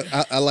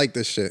 I like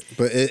this shit,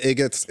 but it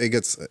gets a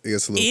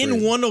little in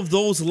crazy. one of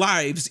those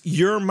lives,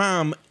 your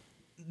mom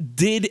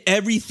did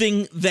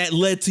everything that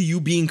led to you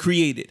being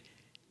created.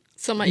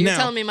 So you're Now-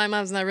 telling me my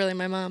mom's not really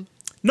my mom?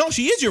 No,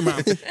 she is your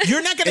mom.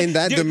 You're not gonna In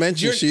that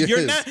dimension, you're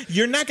is.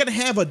 You're not gonna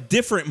have a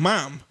different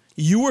mom.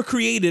 You were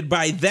created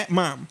by that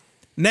mom.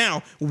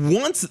 Now,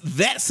 once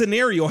that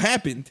scenario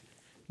happened,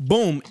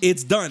 boom,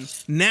 it's done.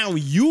 Now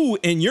you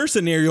and your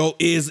scenario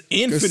is 'Cause,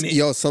 infinite.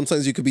 yo,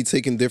 sometimes you could be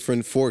taking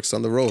different forks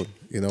on the road.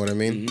 You know what I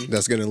mean? Mm-hmm.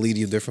 That's gonna lead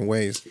you different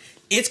ways.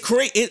 It's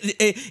crazy.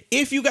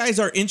 If you guys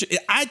are interested,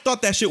 I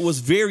thought that shit was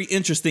very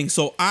interesting.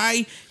 So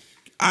I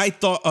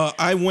thought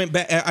I went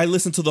back. I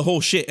listened to the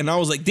whole shit, and I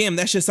was like, "Damn,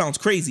 that shit sounds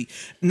crazy."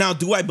 Now,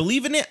 do I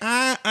believe in it?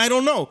 I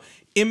don't know.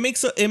 It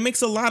makes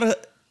a lot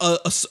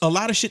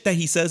of shit that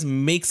he says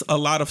makes a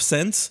lot of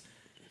sense.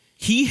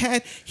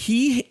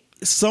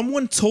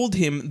 Someone told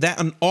him that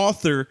an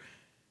author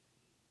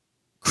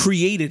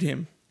created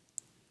him,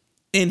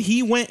 and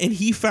he went and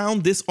he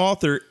found this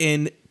author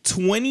in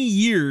 20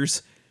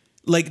 years.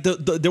 Like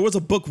there was a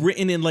book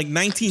written in like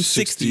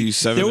 1960.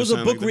 67 There or was a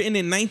something book like that. written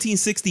in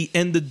 1960,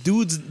 and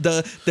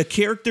the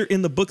character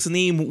in the book's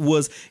name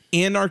was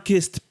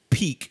Anarchist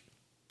Peak,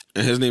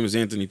 And his name is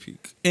Anthony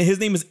Peak. and his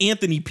name is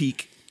Anthony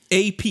Peak,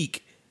 A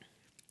Peak.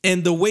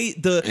 And the way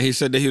And he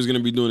said that he was going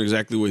to be doing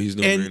exactly what he's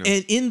doing right now.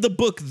 and in the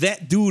book,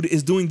 that dude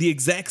is doing the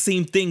exact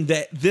same thing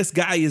that this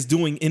guy is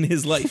doing in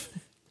his life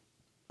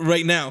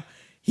right now.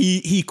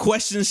 He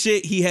questions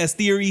shit. He has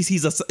theories.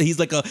 He's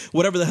like a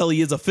whatever the hell he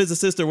is, a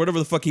physicist or whatever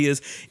the fuck he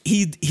is.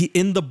 He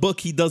in the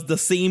book he does the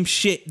same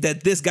shit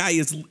that this guy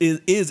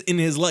is in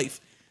his life.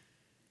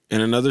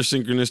 And another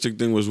synchronistic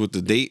thing was with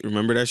the date.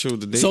 Remember that shit with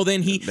the date? So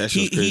then That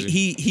shit was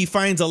crazy. he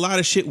finds a lot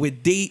of shit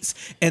with dates,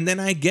 and then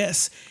I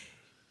guess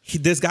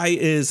this guy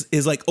is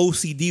like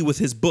OCD with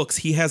his books.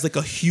 He has like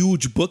a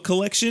huge book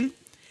collection,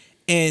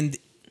 and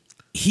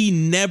he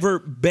never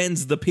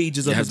bends the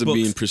pages It of has his to books.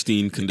 be in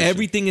pristine condition.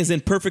 Everything is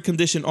in perfect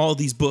condition, all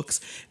these books.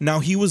 Now,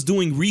 he was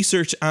doing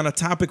research on a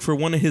topic for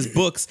one of his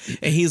books,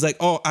 and he's like,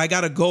 oh, I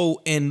gotta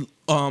go and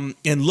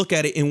look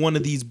at it in one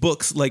of these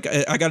books. Like,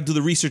 I gotta do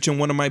the research in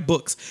one of my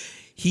books.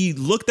 He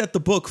looked at the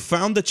book,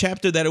 found the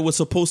chapter that it was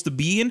supposed to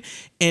be in,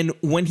 and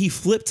when he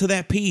flipped to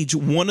that page,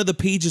 one of the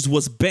pages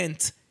was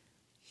bent,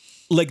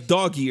 like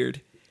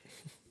dog-eared,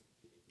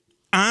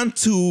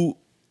 onto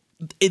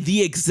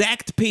the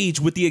exact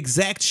page with the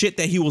exact shit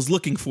that he was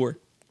looking for.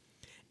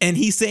 And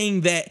he's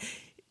saying that,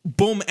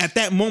 boom, at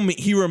that moment,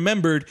 he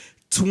remembered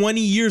 20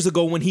 years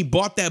ago when he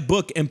bought that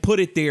book and put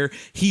it there,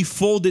 he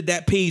folded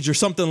that page or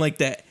something like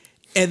that.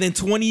 And then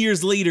 20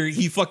 years later,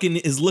 he fucking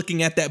is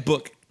looking at that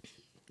book.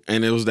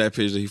 And it was that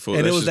page that he folded.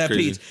 And it That's was just that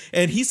crazy. page.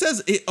 And he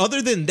says,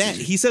 other than that,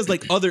 he says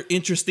like other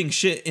interesting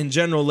shit in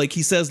general. Like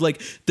he says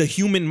like the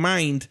human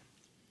mind,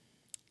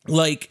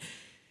 like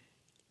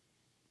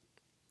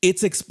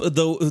it's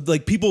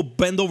like people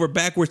bend over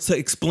backwards to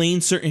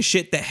explain certain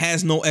shit that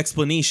has no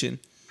explanation.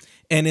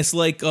 and it's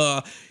like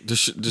The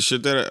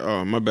shit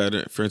that my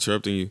bad for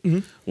interrupting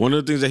you. One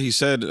of the things that he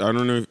said, I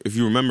don't know if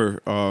you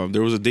remember,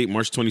 there was a date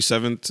March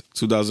 27th,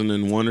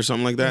 2001 or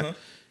something like that.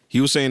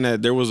 He was saying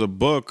that there was a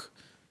book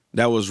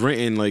that was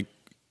written like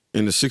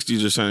in the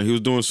 60s or something. He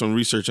was doing some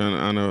research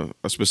on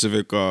a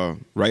specific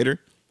writer,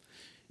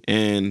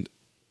 and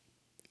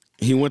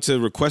he went to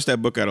request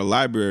that book at a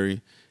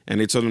library, and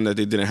they told him that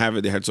they didn't have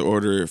it. They had to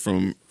order it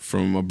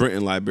from a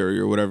Britain library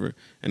or whatever,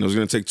 and it was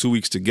going to take 2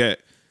 weeks to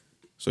get.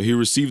 So he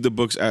received the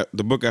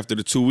book after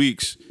the 2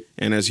 weeks,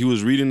 and as he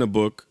was reading the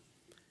book,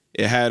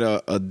 it had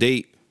a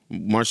date,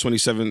 March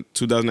 27,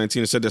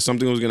 2019. It said that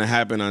something was going to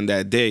happen on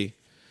that day,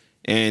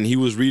 and he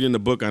was reading the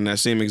book on that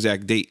same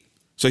exact date.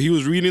 So he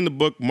was reading the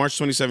book March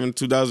 27,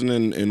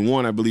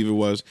 2001, I believe it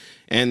was,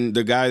 and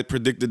the guy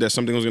predicted that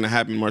something was going to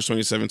happen March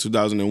 27,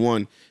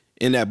 2001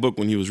 in that book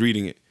when he was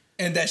reading it.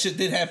 and that shit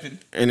did happen.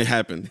 And it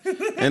happened.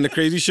 And the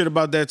crazy shit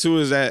about that too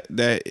is that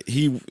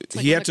he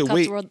had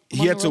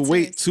to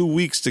wait 2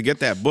 weeks to get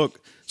that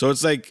book. So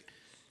it's like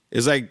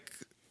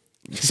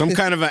some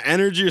kind of an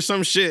energy or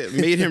some shit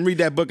made him read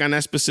that book on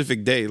that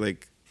specific day.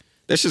 Like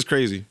that's just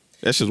crazy.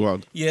 That's just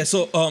wild. Yeah.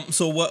 So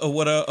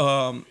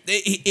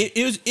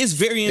it's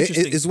very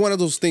interesting. It's one of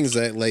those things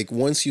that like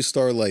once you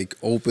start like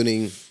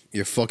opening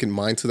your fucking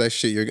mind to that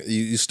shit,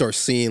 you start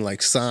seeing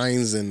like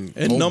signs and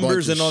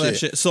numbers and all that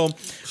shit. So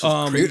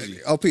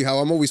LP, how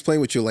I'm always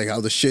playing with you, like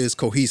how the shit is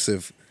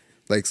cohesive.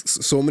 Like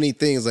so many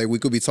things, like we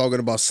could be talking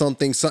about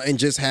something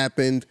just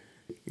happened.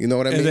 You know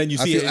what I mean? And then you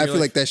see I feel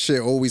like that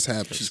shit always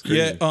happens.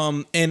 Yeah.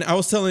 And I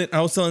was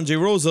telling J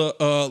Rosa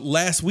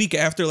last week,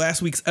 after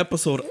last week's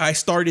episode, I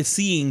started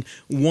seeing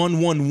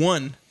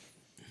 111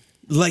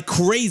 like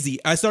crazy.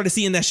 I started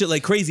seeing that shit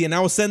like crazy, and I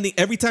was sending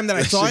every time that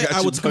I saw it,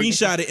 I would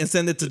screenshot it and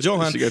send it to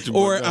Johan,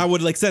 or I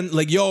would like send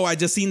like, "Yo, I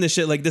just seen this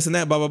shit like this and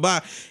that, blah blah blah,"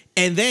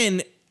 and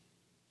then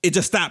it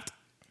just stopped.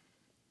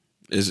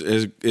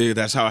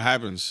 That's how it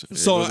happens.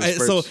 So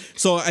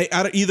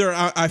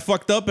I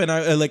fucked up and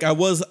I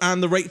was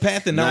on the right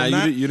path and now I'm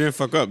not. You didn't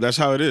fuck up. That's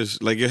how it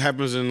is. Like it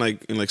happens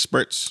in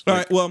spurts. All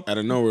right, well, out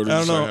of nowhere.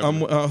 I don't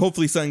know.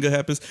 Hopefully something good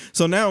happens.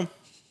 So now,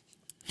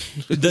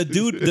 the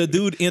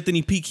dude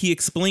Anthony Peak, he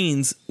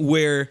explains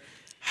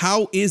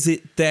how is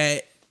it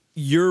that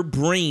your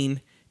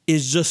brain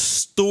is just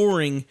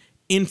storing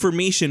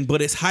information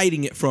but it's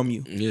hiding it from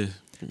you. Yeah.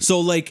 So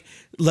like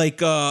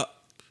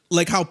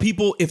how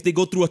people, if they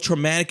go through a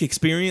traumatic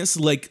experience,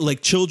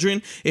 like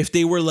children, if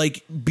they were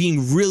like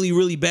being really,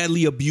 really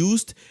badly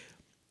abused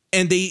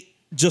and they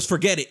just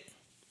forget it.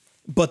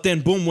 But then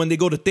boom, when they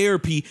go to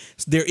therapy,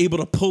 they're able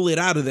to pull it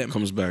out of them.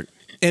 Comes back.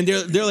 And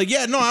they're like,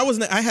 yeah, no,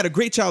 I had a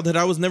great childhood.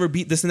 I was never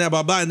beat this and that,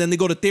 blah, blah. And then they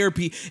go to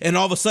therapy and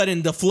all of a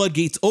sudden the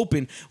floodgates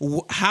open.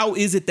 How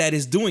is it that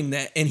it's doing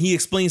that? And he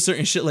explains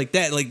certain shit like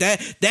that. Like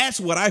that's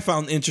what I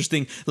found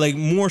interesting. Like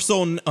more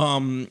so,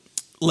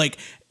 like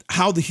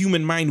how the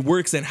human mind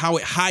works and how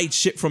it hides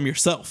shit from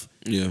yourself.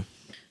 Yeah.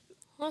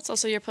 Well, it's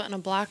also you're putting a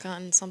block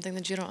on something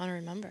that you don't want to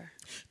remember.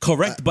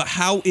 Correct, but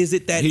how is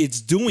it that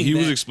it's doing that? He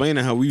was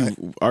explaining how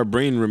our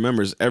brain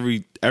remembers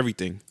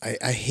everything.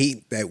 I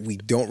hate that we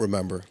don't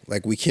remember.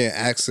 Like we can't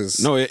access.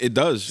 No, it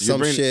does.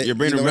 Your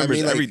brain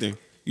remembers everything.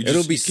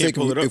 It'll be sick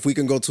if we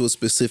can go to a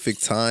specific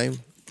time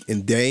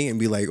and day and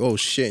be like, oh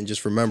shit, and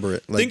just remember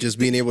it. Like just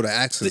being able to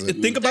access it.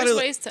 Think about there's it.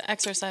 ways to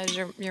exercise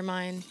your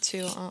mind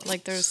too.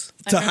 Like there's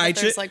hide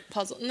there's shit. like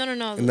puzzle.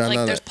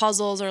 No. There's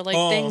puzzles or like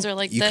things or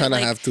like you kind of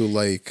have to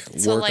like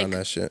work on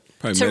that shit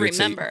to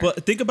remember.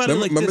 But think about it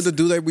like remember this. the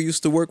dude that we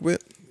used to work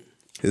with?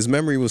 His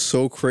memory was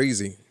so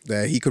crazy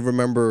that he could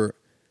remember.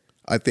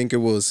 I think it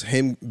was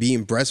him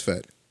being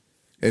breastfed.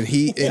 And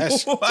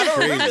That's I don't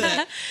remember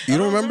that. You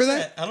don't remember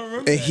that? I don't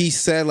remember And that. he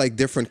said like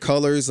different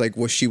colors, like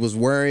what she was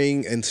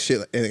wearing and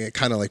shit, and it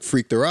kind of like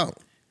freaked her out.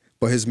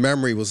 But his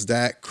memory was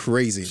that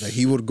crazy. Like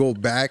he would go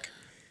back.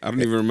 I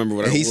don't even remember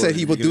what. And he said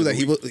he would do that.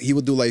 He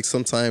would do like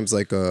sometimes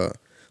like a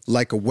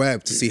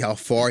web to see how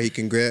far he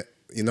can get.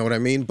 You know what I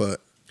mean? But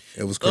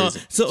it was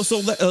crazy. So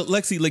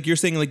Lexi, like you're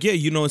saying, like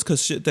it's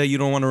because shit that you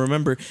don't want to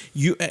remember.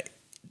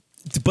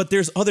 But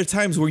there's other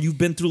times where you've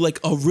been through like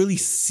a really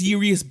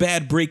serious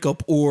bad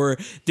breakup, or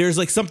there's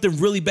like something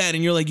really bad,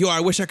 and you're like, yo, I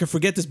wish I could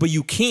forget this, but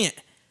you can't.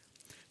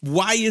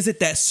 Why is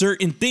it that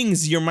certain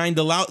things your mind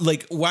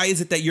why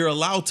is it that you're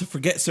allowed to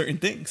forget certain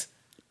things?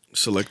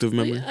 Selective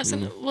memory.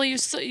 Well, you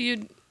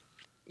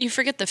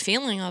forget the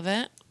feeling of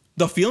it.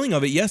 The feeling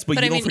of it, yes,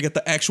 but you don't forget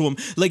the actual.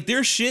 Like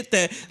there's shit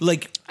that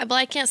like. But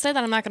I can't say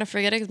that I'm not going to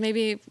forget it because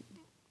maybe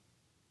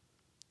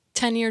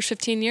 10 years,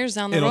 15 years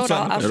down the road,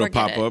 I'll it'll forget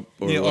pop it. up.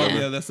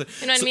 Yeah, that's it.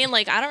 You know what I mean?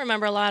 Like, I don't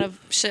remember a lot of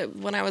shit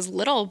when I was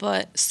little,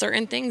 but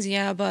certain things,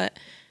 yeah. But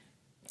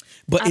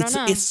but I don't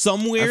know. it's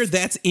somewhere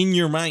that's in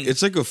your mind.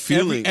 It's like a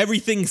feeling.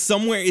 Everything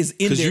somewhere is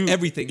in 'Cause there. you,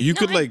 everything. You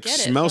could I like get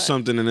it, smell but-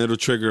 something and it'll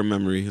trigger a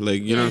memory.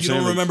 Like you know what I'm you saying?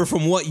 don't Like, remember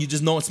from what, you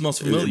just know it smells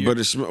familiar.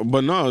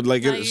 but no,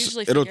 like I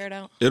usually figure it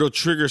out. it'll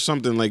trigger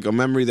something like a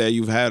memory that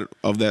you've had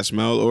of that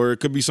smell, or it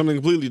could be something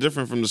completely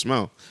different from the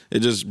smell. It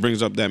just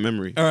brings up that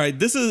memory. All right,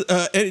 this is.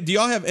 Do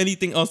y'all have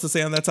anything else to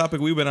say on that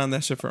topic? We've been on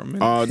that shit for a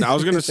minute. I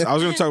was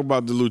gonna talk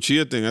about the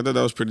Lucia thing. I thought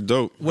that was pretty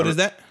dope. What is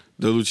that?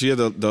 The Lucia,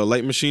 the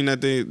light machine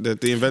that they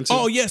invented.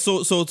 Oh yeah,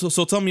 so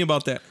tell me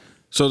about that.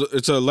 So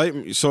it's a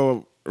light.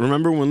 So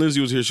remember when Lindsay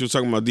was here, she was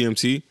talking about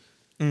DMT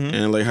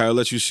and like how it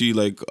lets you see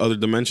like other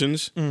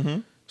dimensions.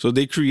 Mm-hmm. So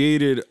they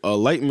created a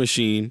light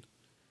machine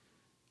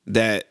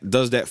that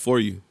does that for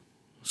you.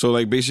 So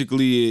like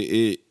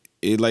basically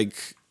it like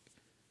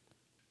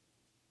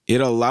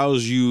it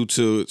allows you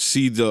to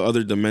see the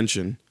other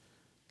dimension.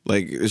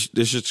 Like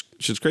this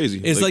shit's crazy.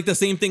 It's like the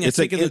same thing as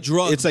taking the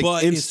drug. It's like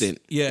but instant.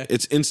 Yeah,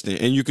 it's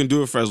instant, and you can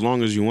do it for as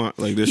long as you want.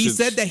 Like this. he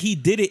said that he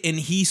did it, and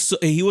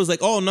he was like,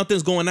 "Oh,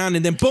 nothing's going on,"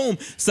 and then boom,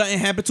 something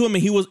happened to him,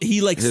 and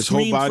he like his whole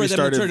screamed body for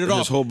them to turn it started. off.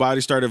 His whole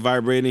body started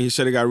vibrating. He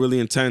said it got really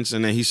intense,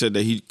 and then he said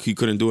that he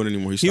couldn't do it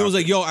anymore. He was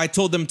like, "Yo, I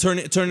told them turn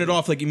it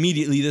off like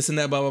immediately. This and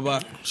that, blah blah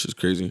blah." "Shit's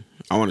crazy.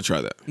 I want to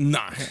try that.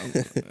 Nah,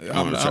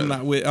 I'm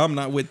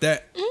not with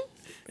that.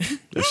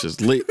 That's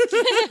just lit."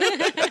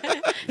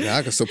 Yeah,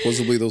 because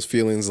supposedly those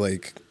feelings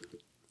like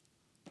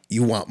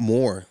you want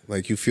more,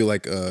 like you feel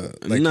like No,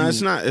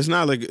 it's not. It's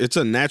not like it's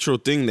a natural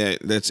thing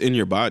that's in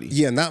your body.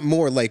 yeah, not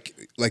more like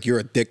you're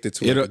addicted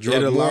to it. Like a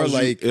drug, more allows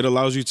like you, it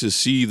allows you to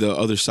see the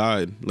other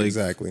side. Like,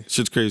 Exactly.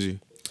 Shit's crazy.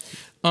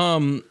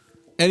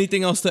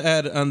 Anything else to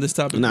add on this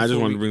topic? Nah, I just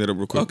before wanted to bring that up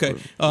real quick.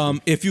 Okay.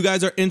 If you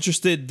guys are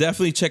interested,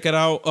 definitely check it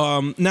out.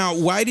 Now,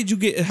 how did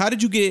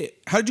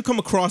you come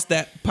across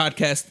that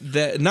podcast?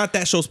 That not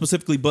that show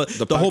specifically, but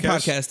the whole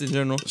podcast in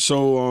general.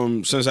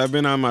 So, since I've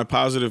been on my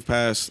positive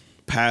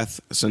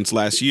path since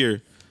last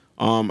year,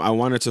 I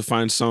wanted to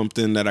find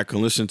something that I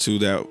can listen to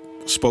that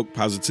spoke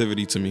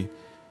positivity to me,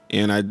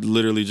 and I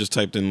literally just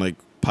typed in like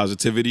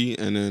positivity,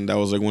 and then that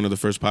was like one of the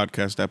first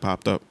podcasts that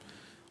popped up,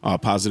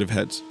 Positive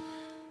Heads.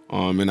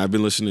 And I've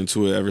been listening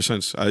to it ever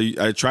since.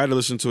 I try to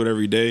listen to it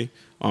every day.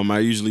 I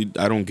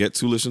don't get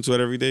to listen to it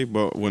every day,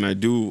 but when I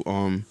do,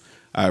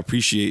 I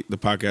appreciate the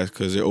podcast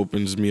because it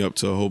opens me up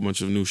to a whole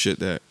bunch of new shit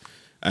that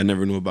I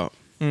never knew about.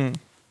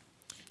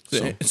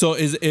 So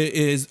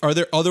are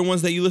there other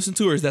ones that you listen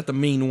to, or is that the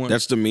main one?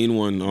 That's the main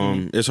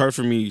one. It's hard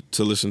for me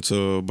to listen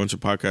to a bunch of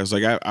podcasts.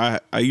 Like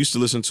I used to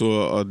listen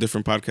to a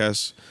different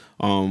podcast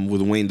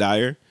with Wayne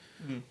Dyer.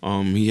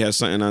 He has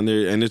something on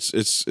there, and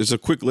it's a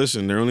quick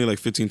listen. They're only like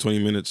 15, 20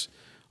 minutes.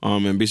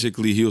 And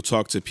basically he'll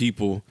talk to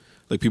people.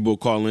 Like people will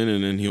call in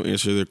and then he'll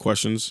answer their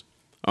questions.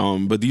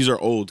 But these are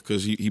old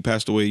because he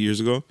passed away years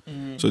ago.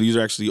 So these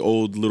are actually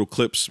old little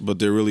clips, but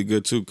they're really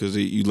good too because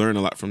you learn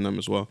a lot from them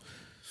as well.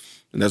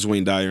 And that's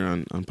Wayne Dyer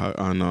on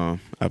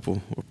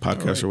Apple or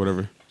podcast or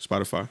whatever,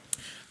 Spotify.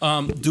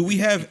 Do we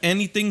have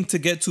anything to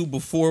get to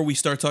before we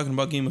start talking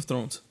about Game of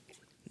Thrones?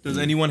 Does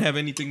anyone have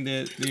anything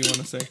that you want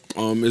to say?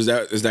 Is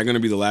that going to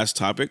be the last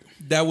topic?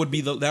 That will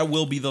be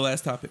the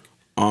last topic.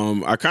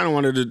 I kind of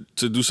wanted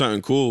to do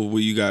something cool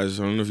with you guys.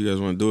 I don't know if you guys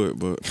want to do it,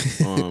 but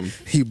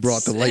he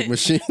brought the light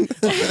machine.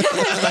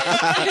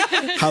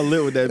 how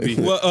lit would that be?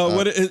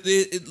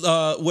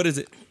 What is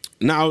it?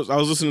 Now I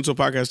was listening to a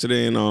podcast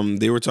today, and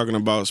they were talking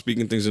about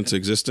speaking things into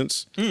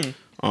existence.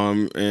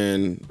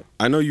 And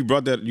I know you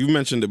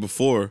mentioned it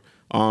before.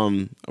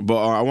 But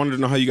I wanted to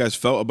know how you guys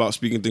felt about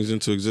speaking things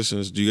into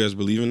existence. Do you guys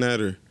believe in that,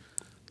 or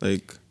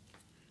like,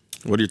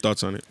 what are your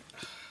thoughts on it?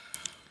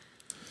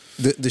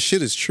 The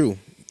shit is true.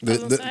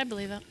 I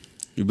believe it.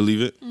 You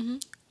believe it? Mm-hmm.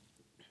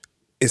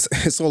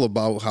 It's all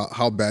about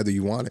how bad do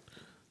you want it.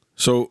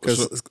 So,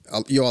 Because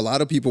a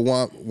lot of people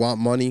want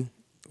money,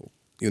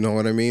 you know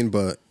what I mean?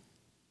 But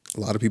a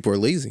lot of people are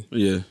lazy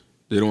yeah,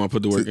 they don't want to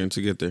put the work in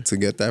to get there. to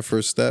get that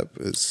first step.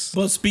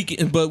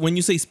 But when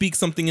you say speak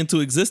something into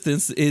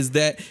existence, is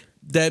that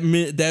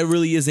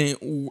really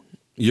isn't.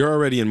 You're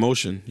already in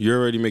motion. You're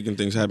already making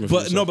things happen.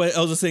 But no, but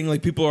I was just saying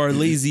like people are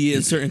lazy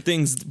in certain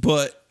things,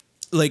 but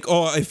like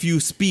if you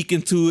speak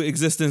into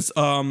existence,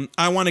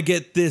 I want to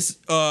get this.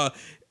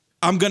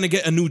 I'm gonna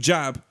get a new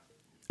job,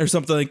 or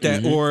something like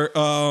that, or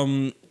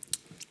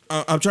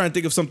I'm trying to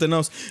think of something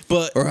else,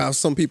 but Or how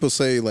some people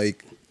say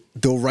like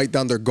they'll write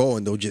down their goal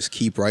and they'll just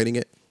keep writing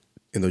it,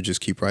 and they'll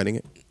just keep writing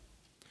it.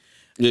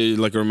 Yeah,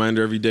 like a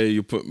reminder every day.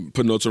 You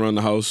put notes around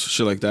the house,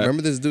 shit like that.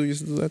 Remember this dude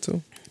used to do that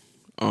too?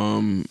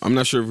 I'm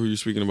not sure who you're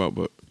speaking about,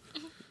 but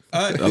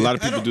a lot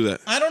of people do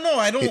that. I don't know.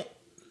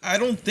 I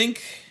don't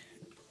think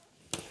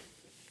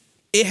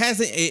it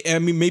hasn't. I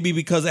mean, maybe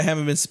because I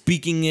haven't been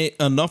speaking it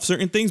enough,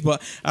 certain things,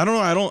 but I don't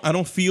know. I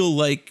don't feel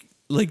like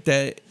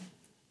that.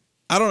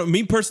 I don't know.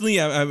 Me personally,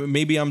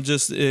 maybe I'm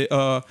just.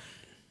 I'm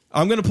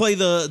gonna play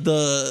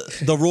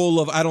the role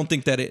of I don't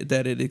think that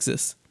it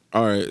exists.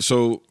 All right.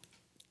 So,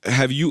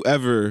 have you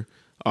ever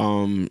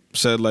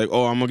said like,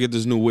 "Oh, I'm gonna get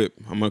this new whip.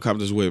 I'm gonna cop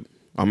this whip.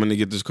 I'm gonna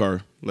get this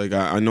car. Like,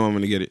 I know I'm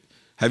gonna get it."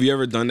 Have you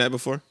ever done that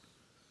before?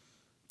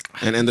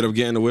 and ended up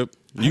getting a whip?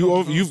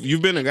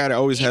 You've been a guy that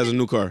always has a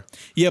new car.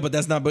 Yeah, but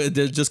that's not. But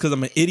just because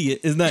I'm an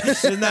idiot, it's not.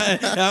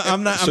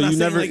 I'm not. So I'm you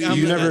not never, saying, like,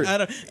 you I'm, never, I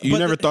don't, you but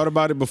never thought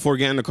about it before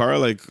getting the car,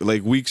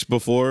 like weeks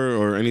before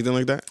or anything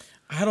like that.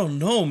 I don't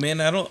know, man.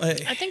 I don't.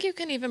 I think you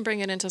can even bring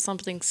it into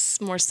something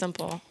more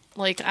simple.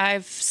 Like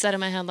I've said in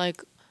my head,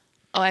 like,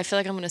 oh, I feel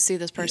like I'm going to see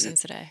this person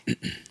today.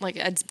 Like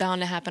it's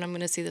bound to happen. I'm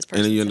going to see this person.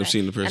 And then you end up today.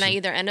 seeing the person. And I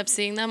either end up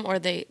seeing them or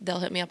they'll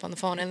hit me up on the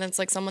phone, and it's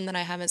like someone that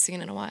I haven't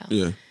seen in a while.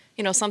 Yeah.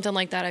 You know, something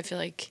like that. I feel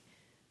like.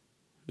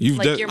 You've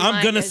Like your I'm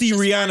mind gonna is see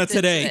just Rihanna locked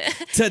today.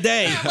 into it.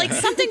 Today. Like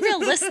something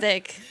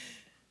realistic.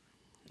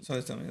 So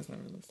tell me that's not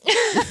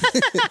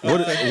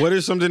realistic. what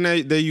is something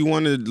that you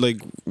want to like?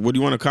 What do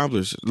you want to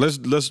accomplish?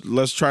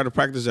 Let's try to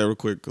practice that real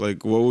quick.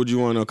 Like, what would you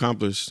want to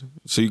accomplish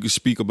so you can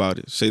speak about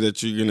it? Say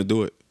that you're gonna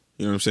do it.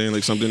 You know what I'm saying?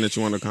 Like something that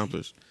you want to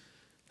accomplish.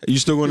 Are you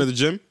still going to the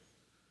gym?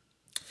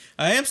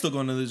 I am still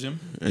going to the gym,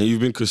 And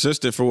you've been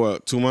consistent for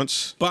what, 2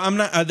 months? but I'm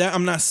not.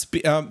 I'm not.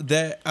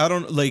 That I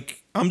don't like.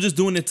 I'm just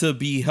doing it to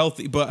be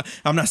healthy, but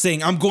I'm not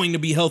saying I'm going to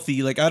be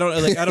healthy. Like I don't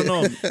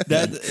know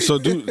that. So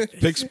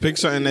pick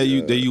something that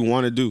you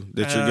want to do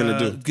that you're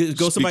gonna do.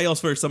 Go somebody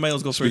else first. Somebody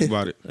else go Speak first.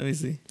 about it. Let me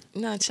see.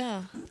 No,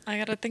 chill. I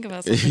gotta think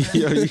about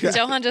something. Yo, you got-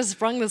 Johan just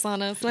sprung this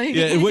on us. Like,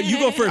 Yeah, what you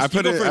go first. I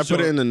put You go it. I first, put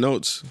it Joe. in the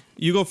notes.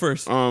 You go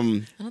first. I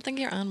don't think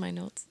you're on my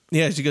notes.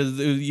 Yeah, because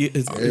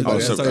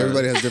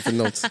Everybody has different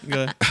notes.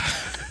 Go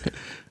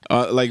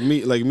ahead. Like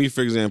me,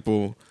 for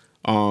example.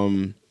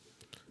 I'm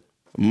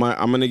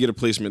gonna get a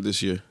placement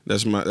this year.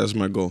 That's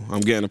my goal. I'm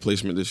getting a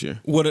placement this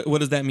year. What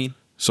does that mean?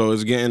 So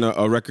it's getting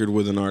a record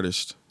with an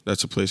artist.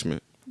 That's a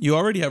placement. You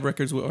already have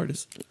records with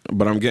artists.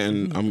 But I'm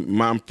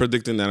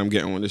predicting that I'm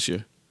getting one this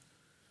year.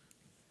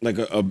 Like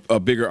a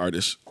bigger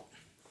artist.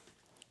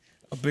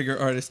 A bigger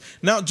artist.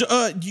 Now,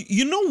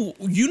 you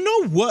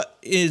know what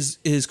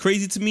is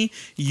crazy to me?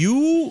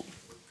 You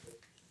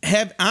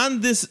have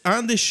on this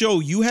show,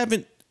 you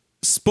haven't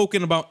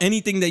spoken about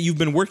anything that you've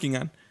been working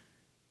on.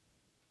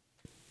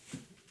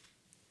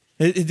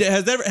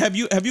 Have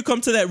you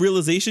come to that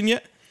realization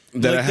yet?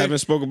 That Like I haven't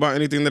spoke about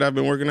anything that I've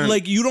been working on.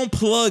 Like you don't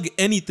plug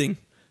anything.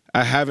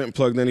 I haven't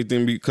plugged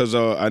anything because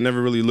I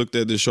never really looked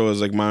at this show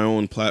as like my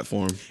own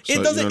platform. So,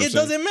 It doesn't. It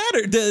doesn't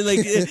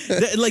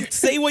matter. Like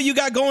say what you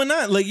got going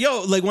on. Like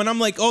yo. Like when I'm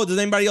like, oh, does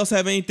anybody else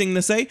have anything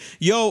to say?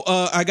 Yo,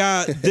 I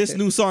got this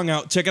new song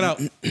out. Check it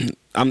out.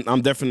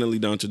 I'm definitely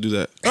down to do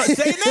that.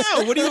 Say it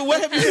now.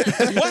 What have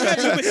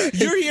you?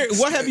 You're here.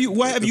 What have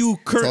you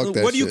Talk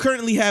that What do you shit.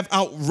 currently have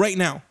out right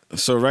now?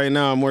 So right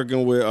now I'm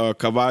working with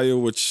Caballo,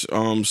 which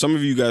some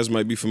of you guys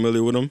might be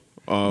familiar with him.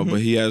 But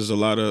he has a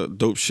lot of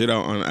dope shit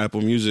out on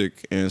Apple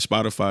Music and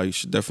Spotify. You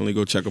should definitely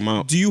go check him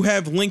out. Do you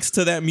have links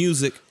to that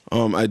music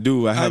I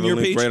do. I have a your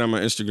link page? right on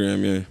my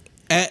Instagram.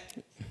 Yeah, at?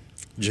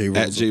 J.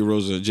 Rosa. at J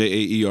Rosa,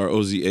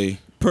 JAEROZA.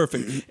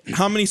 Perfect.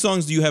 How many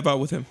songs do you have out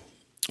with him?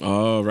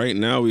 Right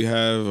now we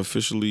have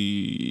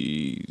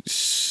officially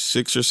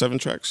 6 or 7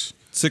 tracks.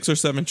 6 or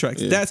 7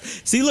 tracks. Yeah.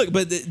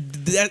 But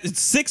that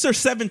 6 or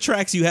 7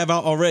 tracks you have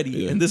out already,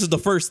 Yeah. and this is the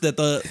first that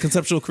the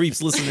Conceptual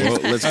Creeps listeners.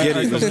 Well, let's get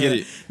it. Let's get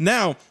it.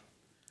 Now,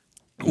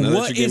 Now that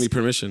what you gave is me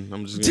permission,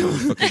 I'm just gonna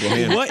fucking go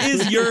ham. what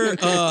is your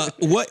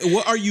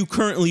what are you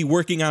currently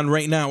working on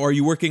right now? Are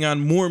you working on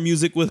more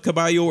music with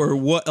Caballo, or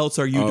what else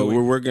are you doing?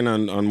 We're working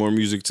on more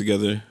music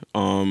together.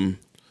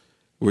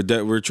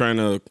 We're trying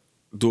to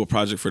do a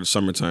project for the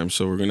summertime,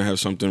 so we're gonna have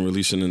something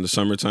releasing in the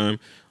summertime.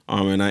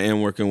 And I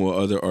am working with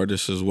other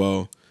artists as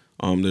well.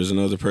 There's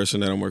another person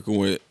that I'm working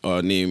with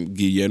named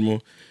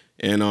Guillermo,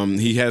 and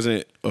he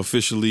hasn't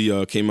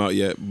officially came out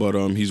yet, but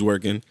he's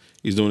working.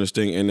 He's doing his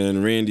thing, and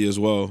then Randy as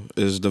well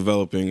is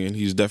developing, and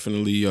he's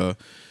definitely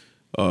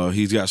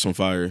he's got some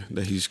fire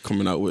that he's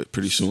coming out with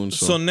pretty soon.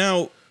 So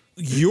now,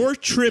 your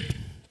trip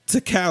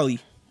to Cali.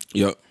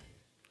 Yep.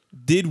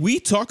 Did we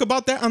talk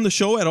about that on the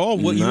show at all?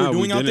 What you were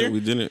doing out there?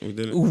 We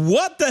didn't.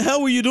 What the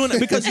hell were you doing?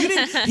 Because you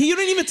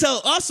didn't even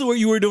tell us what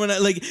you were doing.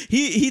 Like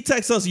he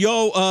texts us,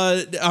 yo,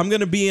 I'm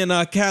gonna be in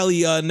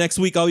Cali next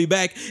week. I'll be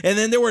back. And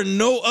then there were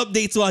no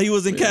updates while he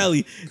was in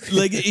Cali.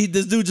 Like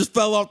this dude just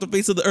fell off the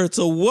face of the earth.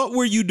 So what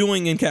were you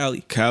doing in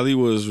Cali? Cali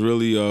was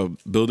really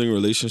building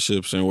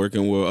relationships and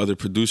working with other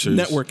producers.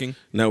 Networking.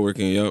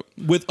 Yep.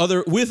 With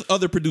other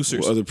producers.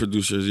 With other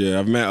producers, yeah.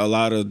 I've met a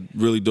lot of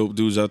really dope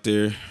dudes out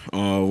there.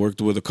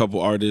 Worked with a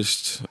couple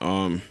artists.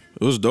 It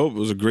was dope. It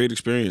was a great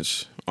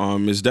experience.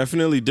 It's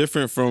definitely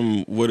different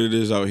from what it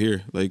is out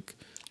here. Like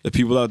the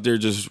people out there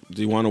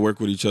they want to work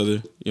with each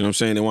other. You know what I'm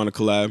saying? They want to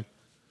collab.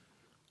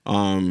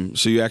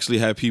 So you actually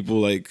had people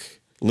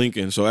like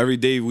linking. So every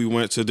day we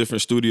went to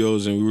different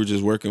studios and we were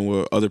just working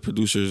with other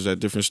producers at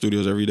different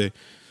studios every day.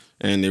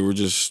 And they were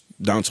just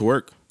down to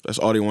work. That's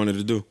all they wanted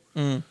to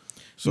do.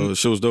 So the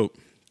show was dope.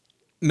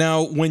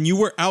 Now, when you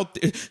were out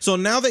there, so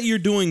now that you're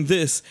doing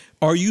this,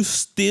 are you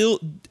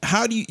still?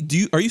 Are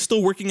you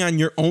still working on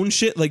your own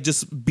shit, like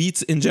just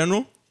beats in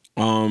general?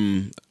 A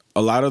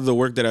lot of the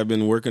work that I've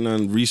been working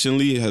on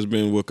recently has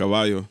been with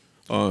Caballo.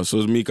 So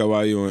it's me,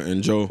 Caballo,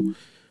 and Joe,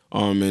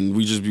 and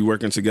we just be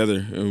working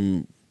together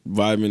and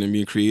vibing and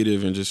being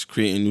creative and just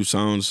creating new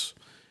sounds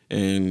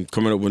and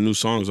coming up with new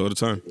songs all the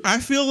time. I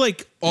feel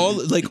like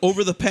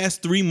over the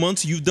past 3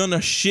 months, you've done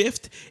a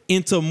shift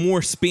into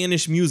more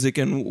Spanish music,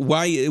 and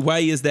why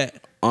is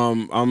that?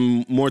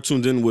 I'm more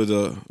tuned in with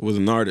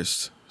an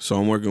artist, so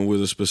I'm working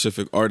with a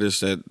specific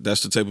artist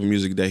that's the type of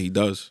music that he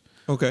does.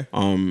 Okay.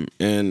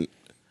 And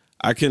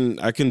I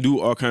can do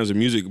all kinds of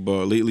music,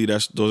 but lately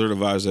those are the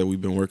vibes that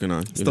we've been working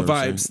on. It's the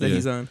vibes that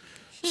he's on.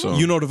 So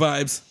You know the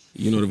vibes.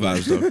 you know the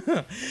vibes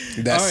though.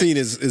 That scene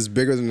is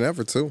bigger than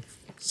ever too.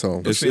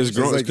 So It's growing. It's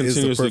like, it's the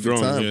continuously perfect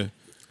growing. time. Yeah.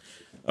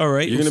 All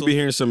right. You're gonna be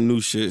hearing some new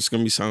shit. It's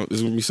gonna be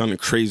sounding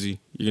crazy.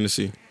 You're gonna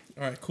see.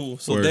 All right, cool.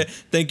 So Word.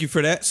 thank you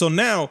for that. So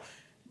now,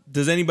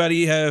 does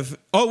anybody have?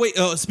 Oh wait,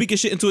 speaking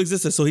shit into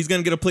existence. So he's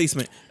gonna get a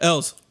placement.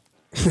 Els,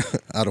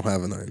 I don't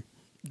have a nine.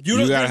 you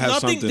don't. gotta There's have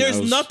nothing. something There's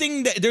else.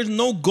 nothing. There's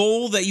no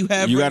goal that you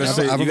have. You right gotta now?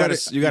 say. I've You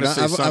already- gotta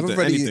say something.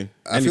 Anything.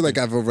 I feel like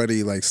I've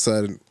already like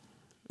said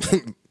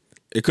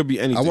It could be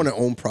anything. I want to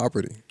own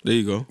property. There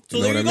you go. So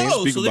You know there you what I mean?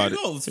 go. Speak So there about you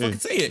it. go. Let's Yeah. fucking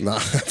say it. Nah, I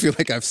feel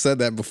like I've said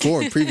that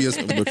before in previous.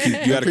 You gotta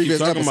keep previous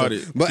talking about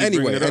episodes. it. But Keep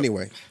bringing it up.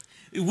 anyway,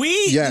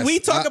 We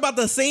talk about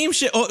the same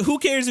shit. Oh, who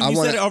cares if you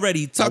said it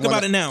already? Talk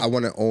about it now. I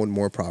want to own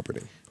more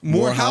property.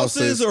 More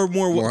houses or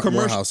more commercial?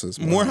 More houses.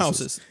 More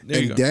houses.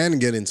 There you and go. then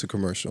get into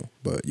commercial.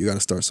 But you got to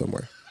start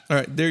somewhere. All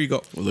right, there you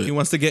go. Lit. He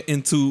wants to get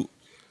into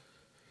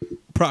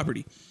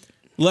property.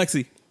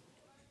 Lexi.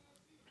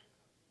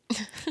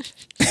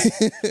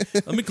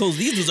 Let me close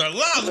these. These are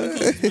loud. Let me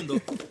close this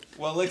window.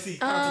 Well, Lexi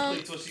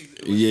contemplates what she's.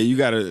 Yeah, you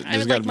gotta. I There's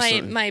would gotta like be my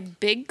something. my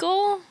big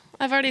goal.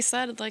 I've already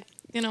said like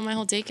my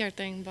whole daycare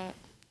thing, but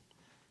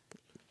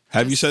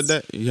Have you said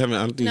that? You haven't. I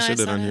don't think no, you I said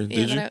that said on it. here. Yeah,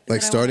 Did that you? I- that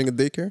Like I starting a want.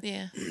 daycare?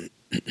 Yeah,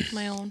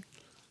 my own.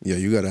 Yeah,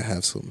 you got to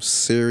have some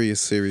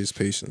serious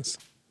patience.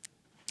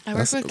 I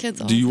work with kids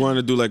all Do you the time. want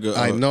to do like a?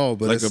 I know,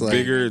 but like it's a like-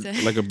 bigger,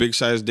 like a big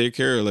size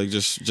daycare, or like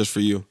just for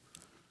you.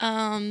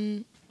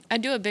 I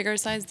do a bigger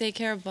size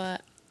daycare,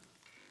 but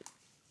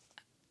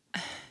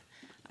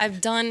I've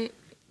done.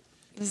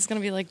 This is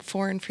gonna be like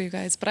foreign for you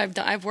guys, but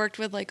I've worked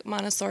with like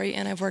Montessori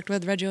and I've worked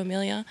with Reggio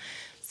Emilia,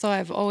 so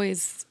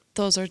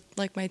those are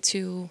like my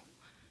two.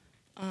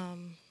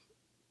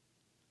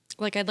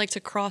 Like I'd like to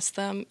cross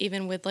them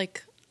even with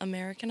like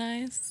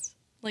Americanize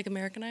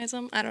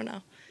them. I don't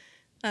know.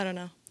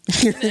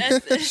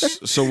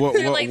 So what?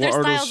 They're What, like what they're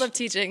are styles those? of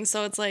teaching,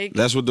 so it's like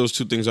That's what those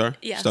two things are.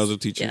 Yes. Styles of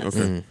teaching. Yes.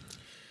 Okay.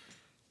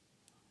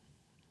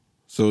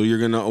 So you're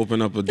gonna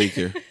open up a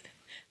daycare.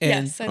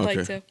 And yes, I'd Okay.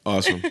 like to.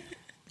 Awesome.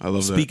 I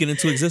love that. speaking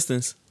into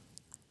existence.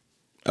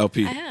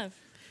 LP. I have.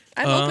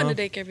 I've opened a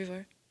daycare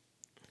before.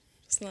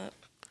 It's not.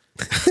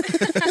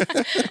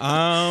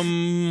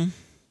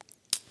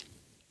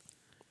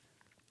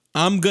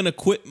 I'm gonna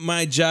quit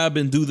my job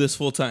and do this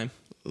full time.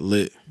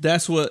 Lit.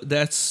 That's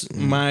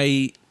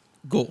my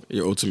goal,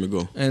 Your ultimate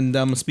goal. and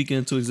I'm speaking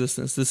into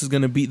existence. This is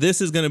gonna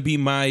be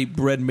my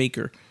bread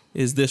maker.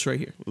 Is this right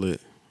here? Lit.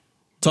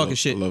 Talking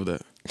shit, I love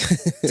that.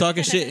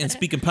 talking shit, and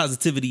speaking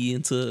positivity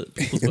into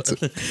people's.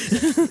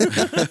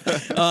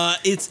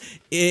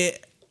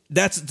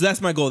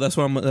 That's my goal. That's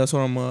what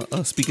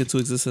I'm speaking to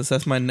existence.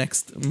 That's my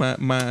next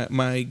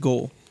my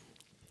goal.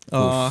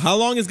 How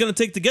long it's gonna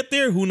take to get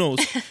there? Who knows?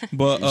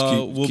 But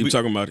Keep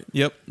talking about it.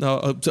 Yep.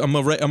 I'm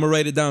gonna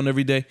write it down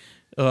every day.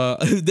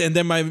 And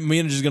then my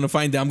manager's gonna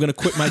find out I'm gonna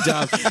quit my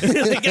job. I'm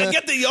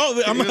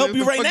gonna help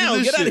you right now.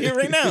 Get out of here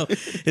right now.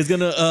 It's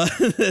gonna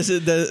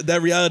that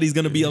reality is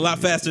gonna be a lot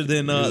faster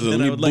than I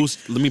would like.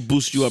 Let me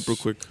boost you up real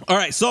quick. All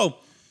right, so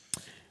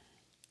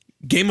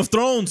Game of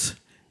Thrones.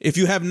 If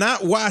you have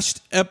not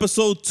watched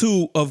episode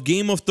 2 of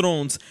Game of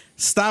Thrones,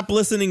 stop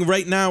listening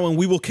right now, and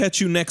we will catch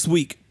you next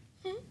week.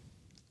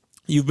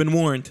 You've been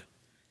warned.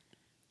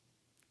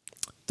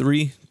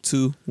 3,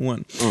 2,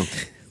 1.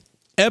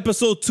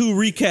 Episode 2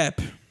 recap.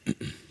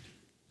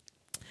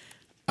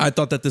 I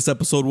thought that this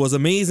episode was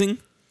amazing.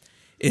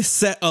 It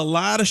set a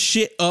lot of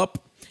shit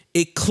up.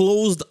 It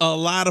closed a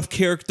lot of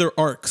character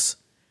arcs.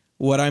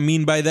 What I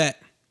mean by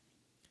that,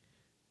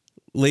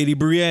 Lady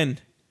Brienne,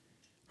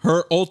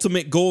 her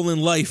ultimate goal in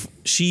life,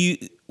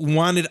 she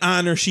wanted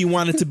honor. She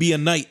wanted to be a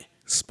knight.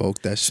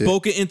 Spoke that shit.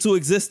 Spoke it into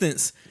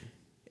existence.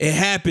 It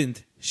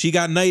happened. She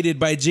got knighted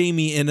by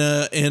Jaime in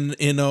a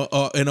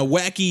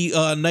wacky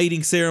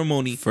knighting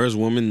ceremony. First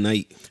woman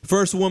knight.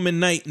 First woman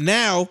knight.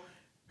 Now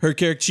her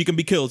character, she can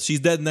be killed. She's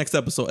dead next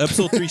episode.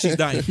 Episode 3, she's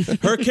dying.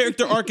 Her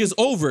character arc is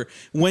over.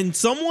 When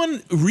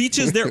someone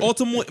reaches their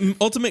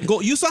ultimate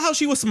goal, you saw how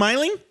she was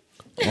smiling?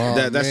 Oh,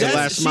 That's the man.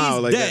 last smile.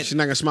 she's Like dead. that. She's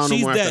not gonna smile no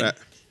She's more dead. after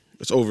that.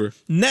 It's over.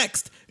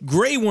 Next,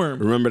 Grey Worm.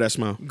 Remember that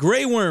smile.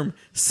 Grey Worm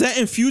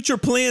setting future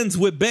plans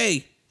with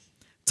Bay.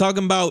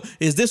 Talking about,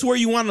 is this where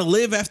you want to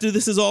live after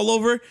this is all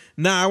over?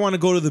 Nah, I want to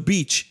go to the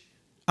beach.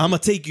 I'm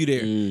gonna take you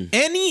there.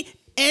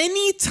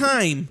 Any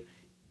time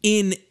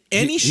in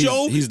any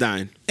show, He's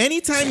dying.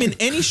 anytime in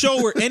any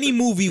show or any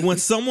movie when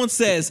someone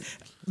says,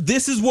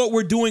 this is what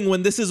we're doing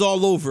when this is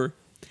all over,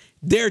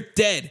 they're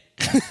dead.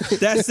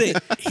 That's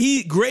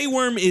it. Grey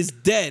Worm is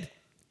dead.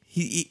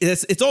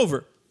 It's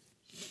over.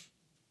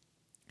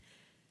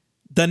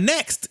 The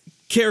next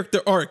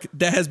character arc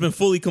that has been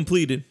fully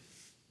completed.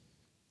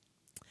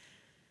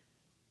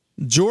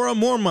 Jorah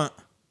Mormont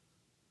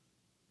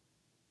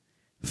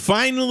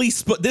finally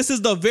this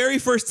is the very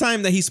first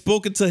time that he's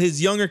spoken to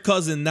his younger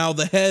cousin, now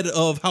the head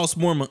of House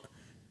Mormont,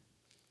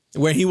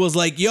 where he was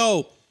like,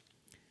 yo,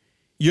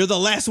 you're the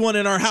last one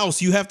in our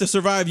house. You have to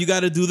survive. You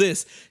got to do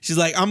this. She's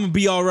like, I'm going to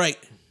be all right.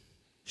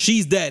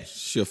 She's dead.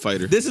 She a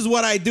fighter. This is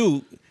what I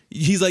do.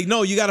 He's like,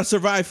 no, you got to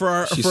survive for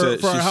our, She for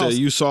said, our she house. said,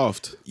 you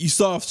soft. You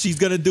soft. She's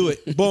going to do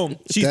it. Boom.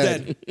 She's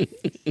dead.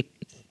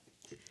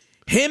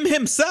 Him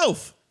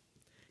himself.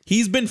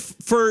 He's been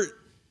for,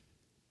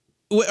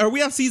 are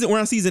we on season? We're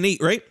on season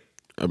 8, right?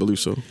 I believe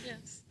so.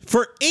 Yes.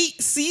 For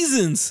 8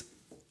 seasons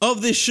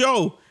of this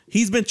show,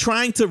 he's been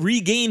trying to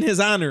regain his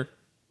honor.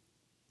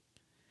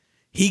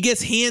 He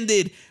gets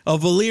handed a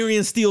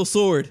Valyrian steel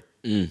sword,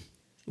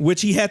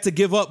 which he had to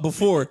give up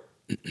before.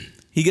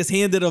 He gets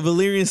handed a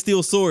Valyrian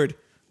steel sword.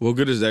 What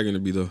good is that going to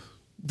be, though?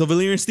 The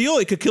Valyrian steel,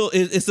 it could kill.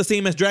 It's the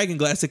same as Dragon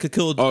Glass. It could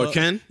kill. Oh, it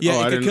can?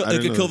 Yeah, Oh,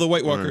 it could kill the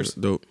White All Walkers.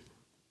 right, dope.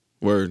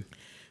 Word.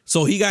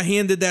 So he got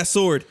handed that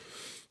sword.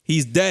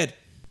 He's dead.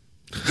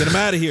 Get him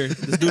out of here.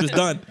 This dude is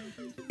done.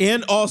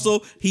 And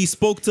also, he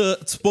spoke to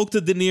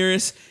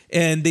Daenerys,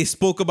 and they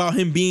spoke about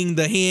him being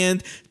the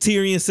hand.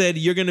 Tyrion said,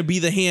 "You're gonna be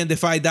the hand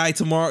if I die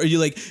tomorrow." You're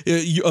like,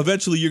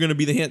 eventually, you're gonna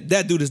be the hand.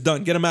 That dude is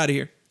done. Get him out of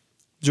here.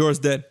 Jorah's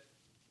dead.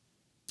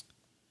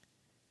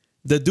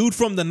 The dude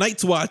from the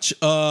Night's Watch,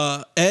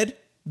 Ed,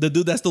 the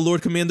dude that's the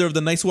Lord Commander of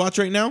the Night's Watch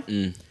right now,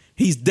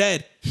 he's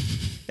dead.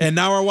 And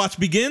now our watch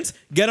begins.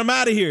 Get him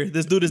out of here.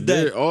 This dude is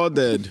dead. They're all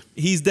dead.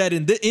 He's dead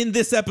in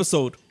this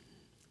episode.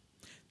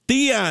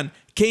 Theon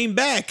came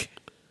back,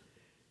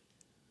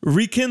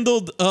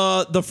 rekindled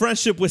the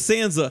friendship with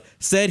Sansa,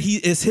 said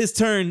it's his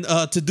turn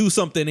to do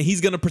something, and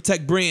he's going to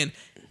protect Bran.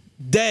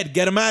 Dead.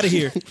 Get him out of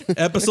here.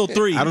 Episode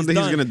 3. I don't think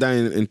done. he's going to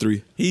die in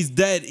 3. He's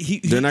dead.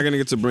 They're not going to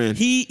get to Bran.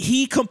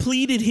 He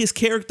completed his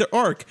character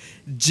arc.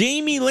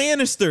 Jaime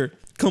Lannister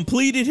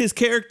completed his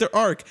character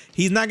arc.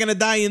 He's not gonna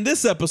die in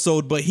this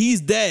episode, but he's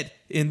dead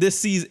in this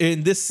season.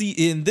 In this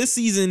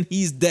season,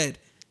 he's dead.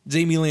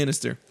 Jaime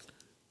Lannister.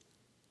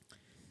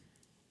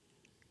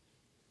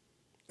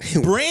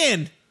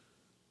 Bran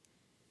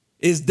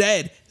is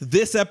dead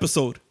this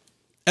episode.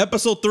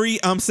 Episode 3,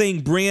 I'm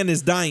saying Bran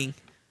is dying.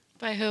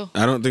 By who?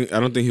 I don't think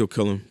he'll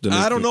kill him.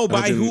 I don't know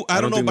by who.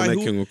 I don't know by the Night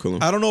who. King will kill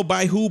him. I don't know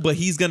by who, but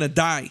he's gonna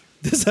die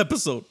this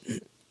episode.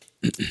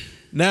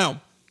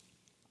 Now,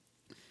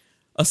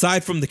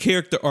 aside from the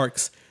character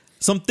arcs,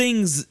 some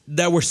things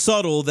that were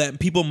subtle that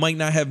people might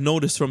not have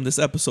noticed from this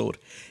episode.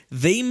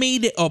 They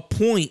made it a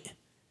point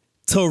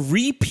to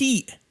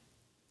repeat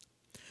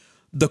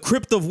the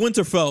Crypt of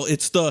Winterfell.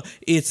 It's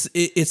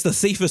the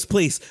safest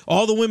place.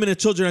 All the women and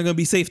children are gonna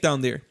be safe down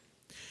there.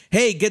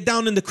 Hey, get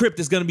down in the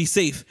crypt. It's going to be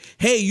safe.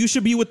 Hey, you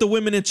should be with the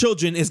women and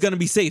children. It's going to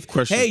be safe.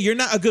 Question. Hey, you're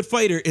not a good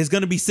fighter. It's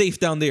going to be safe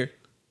down there.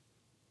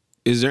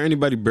 Is there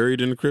anybody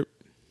buried in the crypt?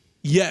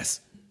 Yes.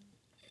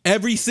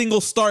 Every single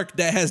Stark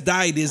that has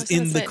died is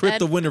in the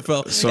Crypt of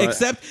Winterfell. So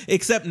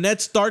except Ned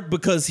Stark,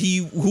 because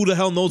who the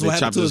hell knows what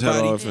happened to his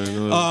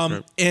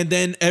body. And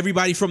then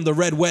everybody from the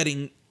Red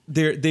Wedding,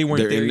 they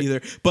weren't there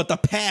either. But the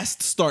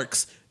past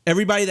Starks,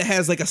 everybody that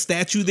has like a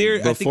statue there,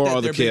 before I think that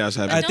all the chaos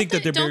happened. I think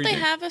that they're buried. Don't they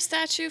there. have a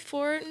statue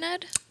for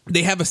Ned?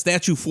 They have a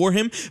statue for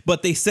him,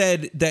 but they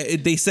said that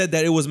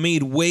it was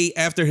made way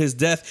after his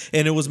death,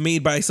 and it was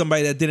made by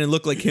somebody that didn't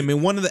look like him.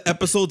 In one of the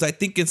episodes, I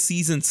think in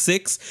season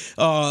 6,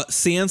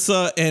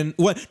 Sansa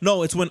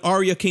it's when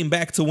Arya came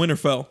back to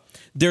Winterfell.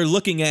 They're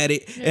looking at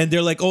it and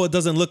they're like, "Oh, it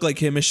doesn't look like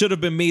him. It should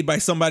have been made by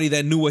somebody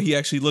that knew what he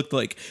actually looked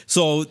like."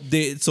 So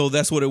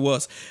that's what it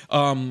was.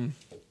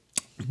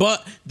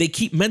 But they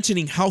keep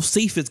mentioning how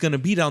safe it's gonna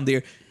be down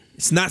there.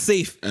 It's not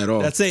safe at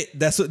all. That's it.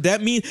 That's what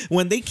that means.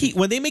 When they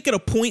make it a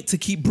point to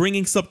keep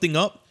bringing something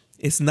up,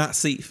 it's not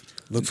safe.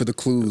 Look for the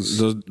clues.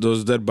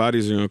 Those dead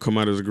bodies are gonna come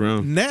out of the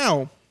ground.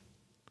 Now,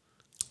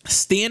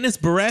 Stannis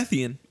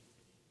Baratheon.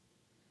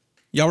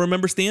 Y'all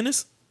remember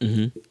Stannis?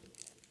 Mm-hmm.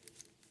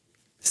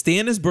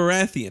 Stannis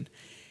Baratheon.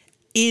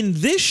 In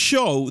this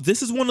show,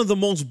 this is one of the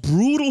most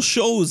brutal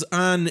shows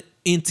in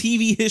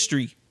TV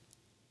history.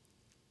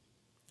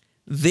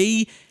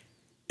 They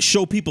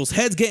show people's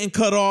heads getting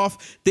cut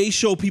off. They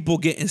show people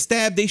getting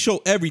stabbed. They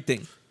show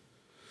everything.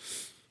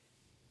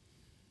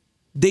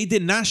 They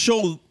did not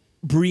show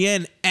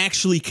Brienne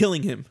actually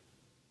killing him.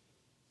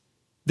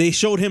 They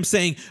showed him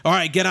saying, "All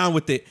right, get on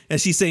with it." And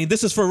she's saying,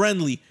 "This is for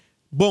Renly."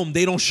 Boom,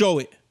 they don't show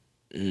it.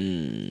 Do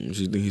you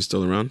think he's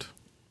still around?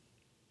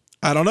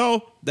 I don't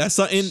know. That's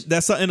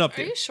something up Are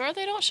there. you sure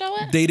they don't show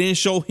it? They didn't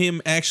show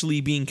him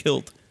actually being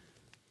killed.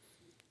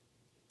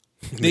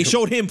 They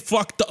showed him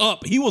fucked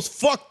up. He was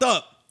fucked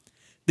up.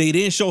 They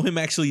didn't show him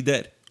actually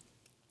dead.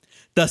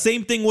 The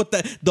same thing with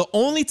the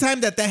only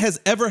time that has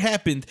ever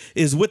happened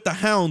is with the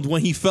Hound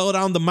when he fell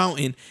down the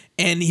mountain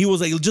and he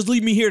was like, "Just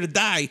leave me here to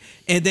die."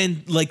 And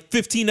then like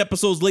 15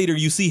 episodes later,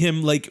 you see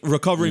him like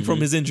recovering from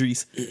his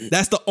injuries.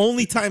 That's the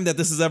only time that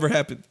this has ever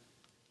happened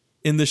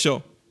in the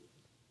show.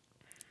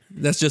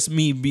 That's just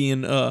me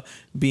being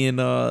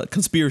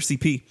conspiracy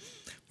P.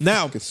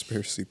 Now,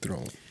 Conspiracy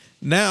throne.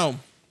 Now,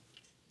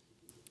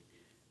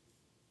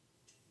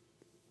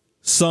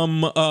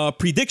 some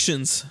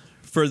predictions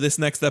for this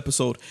next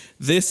episode.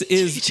 This You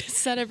is just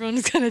said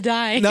everyone's gonna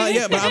die. now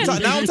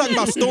I'm talking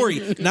about story.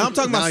 Now I'm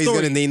talking Now about he's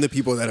story. gonna name the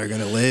people that are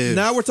gonna live.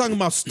 Now we're talking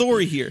about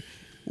story here.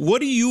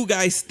 What do you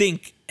guys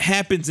think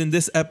happens in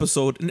this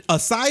episode? And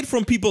aside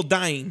from people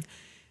dying,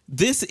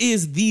 this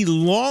is the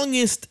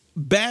longest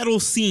battle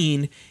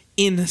scene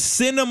in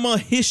cinema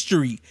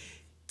history.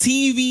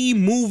 TV,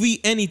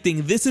 movie,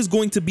 anything. This is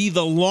going to be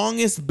the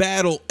longest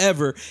battle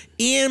ever.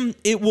 And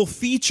it will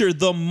feature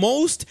the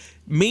most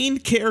main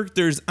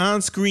characters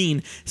on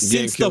screen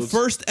since the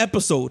first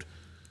episode.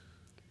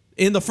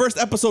 In the first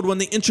episode, when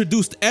they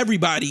introduced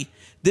everybody,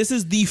 this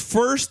is the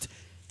first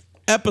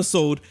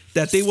episode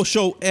that they will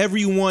show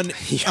everyone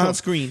on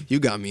screen. You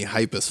got me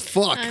hype as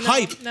fuck. I know.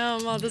 Hype. No,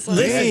 I'm all just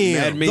Listen,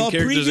 Mad main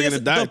characters are gonna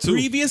die too.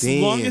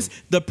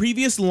 The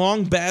previous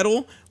long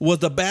battle was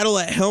the battle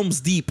at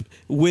Helm's Deep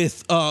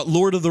with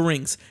Lord of the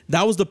Rings.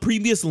 That was the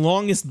previous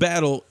longest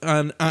battle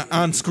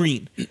on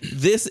screen.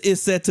 This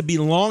is said to be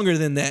longer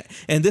than that,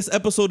 and this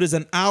episode is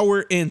an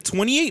hour and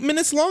 28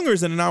 minutes long, or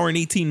is it an hour and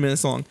 18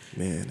 minutes long?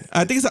 Man,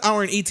 I think it's an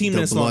hour and 18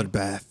 minutes long.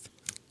 Bloodbath.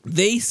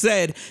 They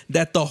said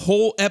that the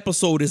whole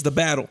episode is the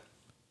battle.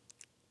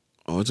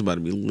 Oh, it's about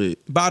to be lit.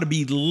 About to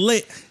be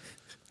lit.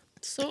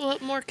 So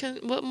what more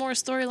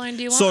storyline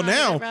do you want? So out of it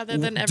now, rather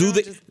than do everyone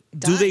they? just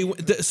Do dying?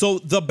 they? So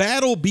the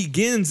battle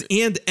begins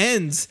and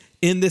ends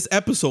in this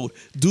episode.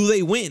 Do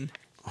they win?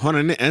 Hold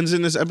on, it ends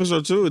in this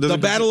episode too. The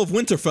Battle of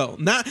Winterfell,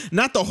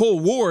 not the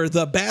whole war.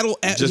 The battle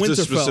at Just this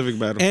Winterfell specific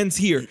battle. ends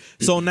here.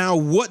 So now,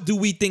 what do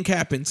we think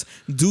happens?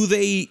 Do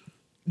they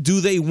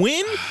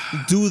win?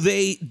 Do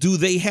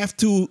they have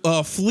to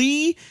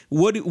flee?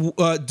 What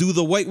do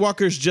the White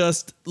Walkers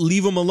just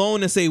leave them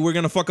alone and say we're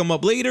gonna fuck them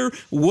up later?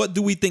 What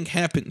do we think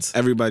happens?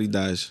 Everybody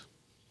dies.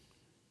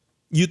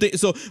 You think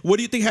so? What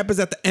do you think happens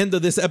at the end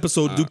of this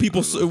episode? Do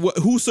people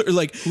who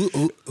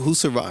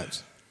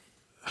survives?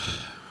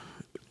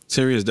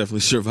 Tyrion is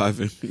definitely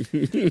surviving.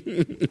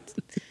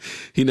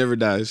 He never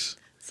dies.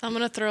 So I'm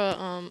gonna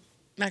throw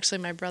actually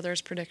my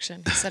brother's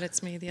prediction. He said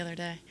it's me the other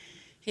day.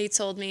 He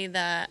told me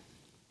that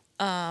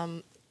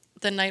the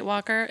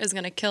Nightwalker is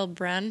gonna kill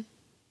Bran.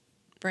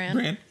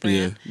 Yeah,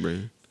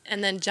 Bran.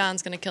 And then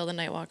Jon's gonna kill the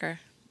Nightwalker.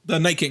 the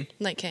Night King?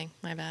 Night King,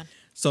 my bad.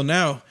 So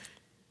now,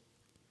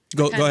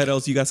 go Okay. ahead,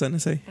 Els. You got something to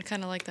say? I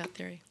kind of like that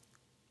theory.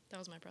 That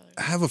was my brother.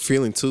 I have a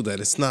feeling too that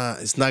it's not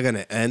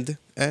gonna end.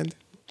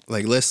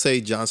 Like, let's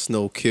say Jon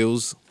Snow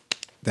kills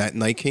that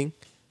Night King,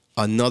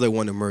 another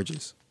one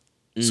emerges.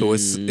 So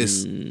it's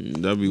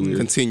That'd be weird.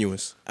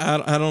 continuous. I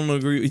don't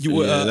agree with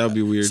you. Yeah, that'd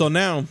be weird. So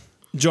now,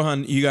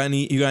 Johan, you got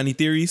any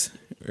theories,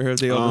 or have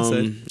they all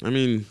been said? I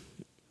mean,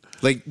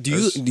 Like, do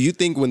you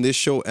think when this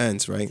show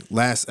ends, right,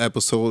 last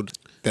episode,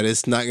 that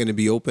it's not gonna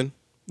be open?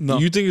 No,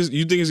 you think it's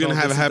gonna No,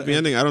 have a this is happy the end.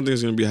 ending? I don't think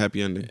it's gonna be a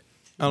happy ending.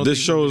 I don't This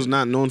think- show is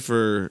not known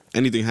for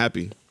anything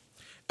happy.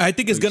 I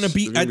think it's gonna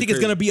be. it's gonna I be think it's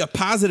crazy. gonna be a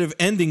positive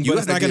ending, You but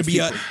it's gotta not gonna give be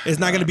a. people- It's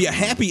not gonna be a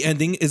happy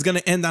ending. It's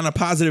gonna end on a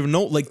positive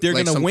note. Like they're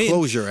Like gonna some win.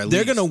 closure, at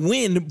They're least. gonna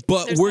win,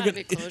 but There's we're gotta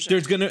gonna. be closure.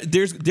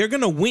 They're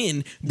gonna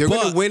win. They're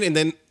but, gonna win, and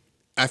then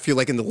I feel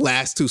like in the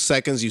last 2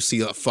 seconds, you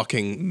see a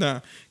fucking Nah,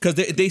 because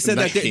they said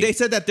Night that King. they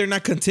said that they're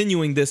not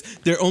continuing this.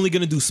 They're only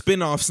gonna do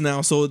spin-offs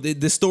now, so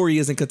this story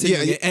isn't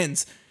continuing. Yeah, it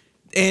ends.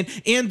 And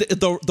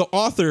the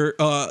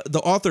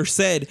author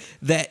said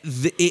that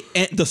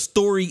the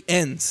story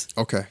ends.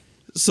 okay.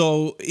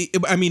 So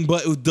I mean,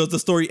 but does the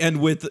story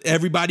end with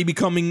everybody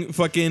becoming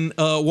fucking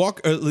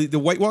the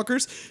White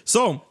Walkers?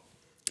 So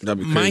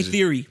That'd be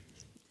crazy.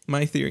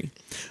 my theory.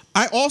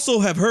 I also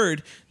have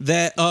heard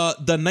that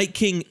the Night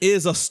King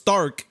is a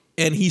Stark,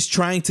 and he's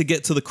trying to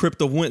get to the Crypt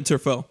of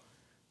Winterfell.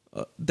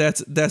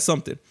 That's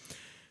something.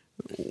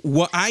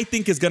 What I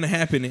think is going to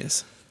happen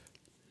is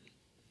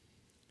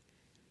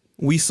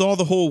we saw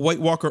the whole White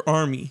Walker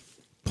army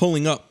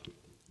pulling up,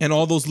 and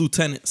all those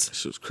lieutenants.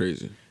 This was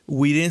crazy.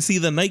 We didn't see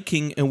the Night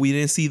King, and we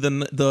didn't see the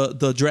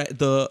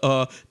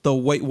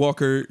White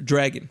Walker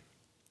dragon.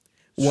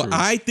 What True.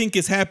 I think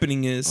is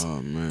happening is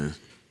Oh man.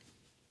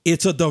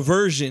 it's a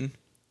diversion.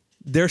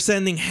 They're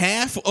sending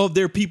half of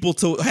their people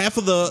to half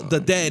of the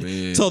dead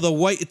man. to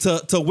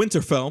to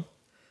Winterfell.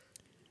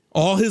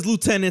 All his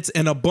lieutenants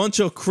and a bunch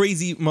of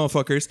crazy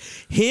motherfuckers.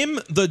 Him,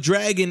 the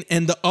dragon,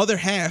 and the other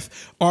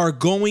half are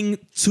going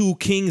to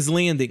King's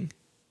Landing.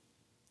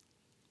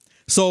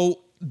 So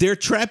they're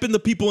trapping the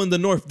people in the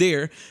north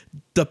there.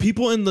 The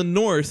people in the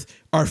north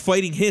are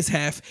fighting his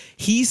half.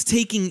 He's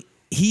taking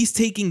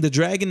the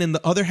dragon and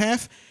the other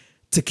half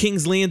to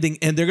King's Landing,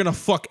 and they're gonna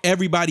fuck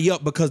everybody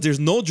up because there's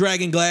no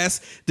dragon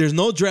glass, there's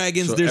no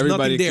dragons, So there's everybody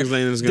nothing in there. King's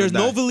Landing is gonna There's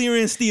no die.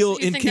 Valyrian steel You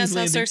in think King's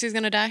that's how Landing. Cersei's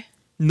gonna die?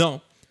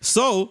 No.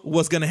 So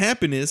what's gonna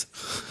happen is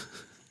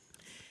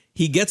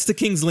he gets to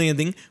King's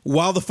Landing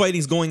while the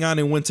fighting's going on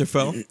in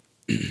Winterfell.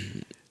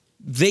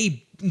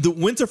 The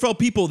Winterfell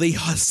people, they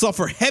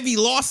suffer heavy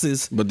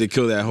losses. But they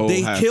kill that whole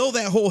They half. kill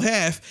that whole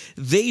half.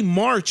 They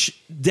march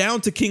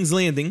down to King's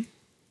Landing.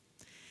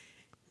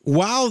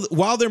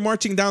 While they're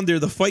marching down there,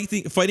 the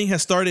fighting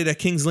has started at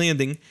King's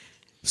Landing.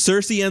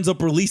 Cersei ends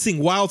up releasing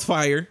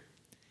wildfire,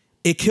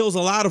 it kills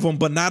a lot of them,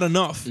 but not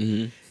enough.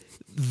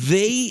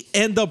 They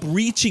end up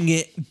reaching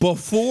it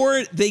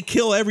before they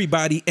kill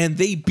everybody, and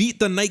they beat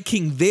the Night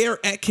King there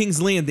at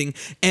King's Landing,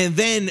 and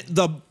then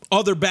the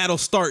other battle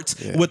starts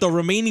with the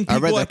remaining I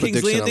read people that at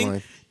King's prediction Landing.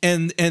 online.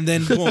 And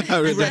then boom,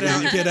 you read it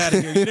out, get out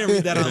of here. You didn't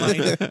read that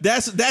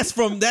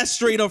online. That's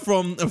straight up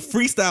from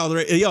freestyle,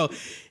 right? Yo.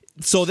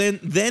 So then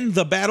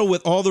the battle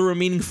with all the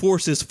remaining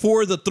forces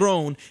for the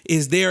throne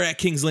is there at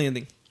King's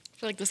Landing. I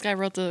feel like this guy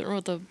wrote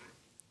the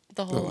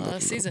whole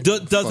season.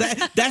 Does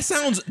that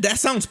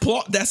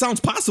sounds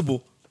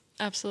possible?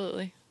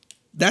 Absolutely.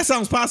 That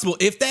sounds possible.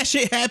 If that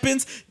shit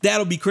happens,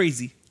 that'll be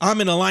crazy. I'm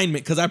in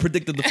alignment because I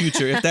predicted the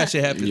future. If that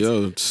shit happens,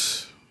 Yo,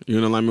 you're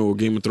in alignment with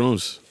Game of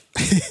Thrones.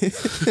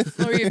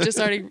 Or you've just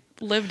already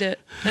lived it,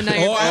 and now Oh,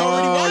 you're I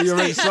already watched you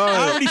already it. saw it.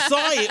 I already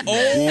saw it.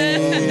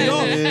 Oh,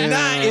 yo,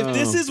 nah. If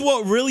this is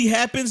what really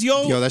happens,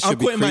 Yo, that I'm should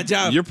be quitting my creepy.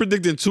 job. You're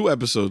predicting 2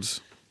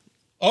 episodes.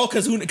 Oh,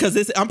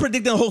 because I'm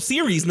predicting a whole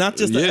series, not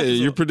just the Yeah, episode.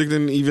 you're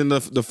predicting even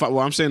well,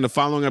 I'm saying the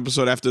following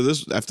episode after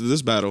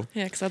this battle.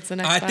 yeah, because that's the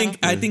next.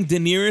 I think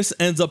Daenerys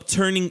ends up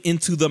turning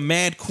into the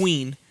Mad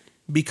Queen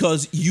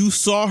because you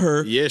saw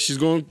her. Yeah, she's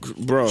going,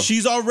 bro.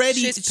 She's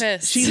already. She's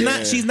pissed. She's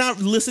not. She's not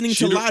listening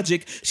to don't-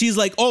 logic. She's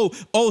like, so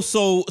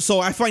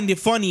I find it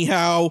funny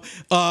how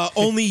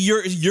only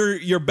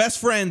your best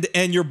friend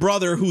and your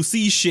brother who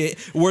sees shit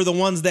were the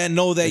ones that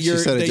know that And you're.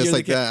 she said that it just you're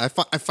like the kid.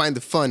 that. I find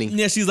it funny.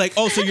 Yeah, she's like,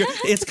 so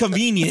it's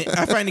convenient.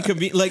 I find it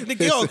convenient. Like,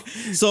 yo,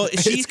 so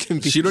she.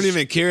 She don't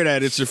even care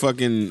that it's her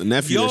fucking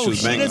nephew that she Yo, was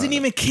she banging. doesn't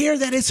even care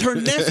that it's her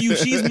nephew.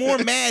 She's more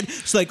mad.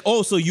 She's like,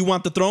 so you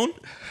want the throne?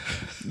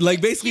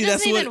 Like, basically, he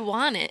that's doesn't what even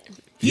want it.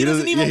 he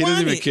doesn't even he want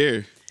doesn't even it.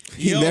 care.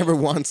 He Yo. never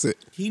wants it.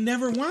 He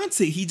never wants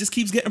it. He just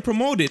keeps getting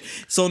promoted.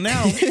 So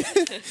now,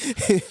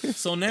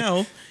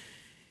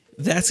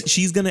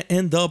 she's gonna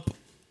end up.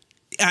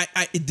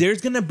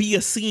 There's gonna be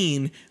a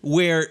scene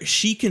where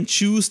she can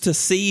choose to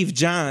save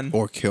John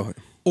Or kill him.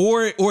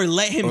 or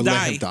let him Or die.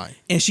 let him die.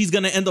 And she's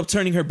gonna end up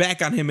turning her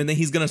back on him, and then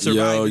he's gonna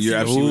survive. Yo, and you're see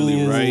what absolutely she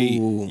is. right.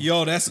 Ooh.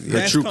 Yo, that's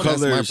true coming.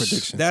 colors. That's my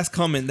prediction. That's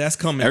coming. That's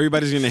coming.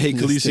 Everybody's gonna hate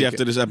Just Khaleesi take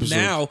after it. this episode.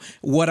 Now,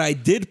 what I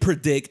did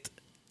predict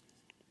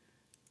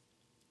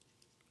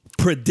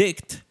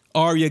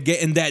Arya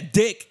getting that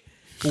dick.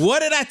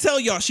 What did I tell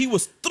y'all? She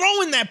was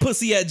throwing that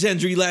pussy at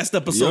Gendry last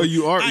episode. Yo,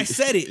 you are. I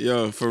said it.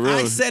 Yo, for real.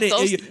 I said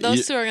it.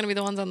 Those two are gonna be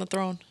the ones on the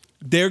throne.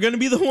 They're gonna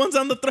be the ones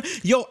on the throne.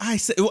 Yo, I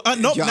said no.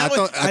 Yo, now I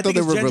thought think they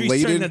it's were Gendry's turn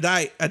related. to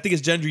die. I think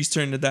it's Gendry's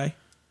turn to die.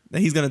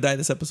 That he's gonna die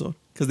this episode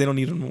because they don't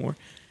need him no more.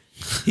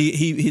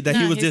 He was he's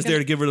just there gonna-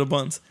 to give her the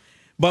buns.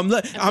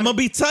 But I'm gonna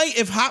be tight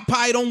if Hot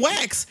Pie don't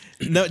wax.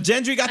 No,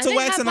 Gendry got I to think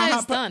wax Hot and now Pie's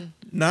Hot Pie. done.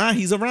 Nah,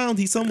 he's around.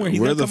 He's somewhere. He's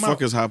Where gonna the come fuck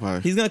out. is Hot Pie?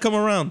 He's gonna come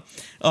around.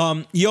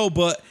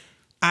 But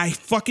I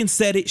fucking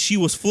said it. She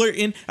was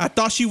flirting. I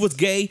thought she was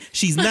gay.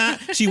 She's not.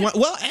 She went.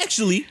 Well,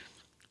 actually,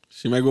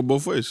 She might go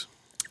both ways.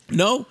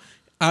 no.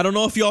 I don't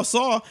know if y'all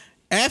saw.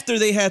 After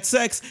they had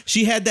sex,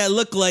 she had that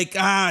look like,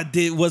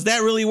 was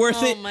that really worth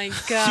Oh it? my God.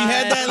 She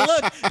had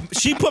that look.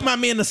 She put my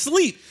man to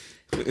sleep.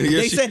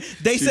 Yeah,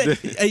 They said,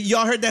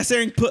 y'all heard that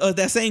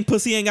saying,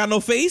 pussy ain't got no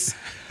face?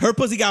 Her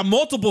pussy got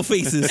multiple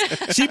faces.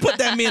 She put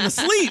that man to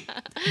sleep.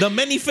 The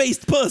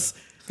many-faced puss.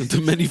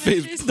 the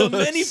many-faced The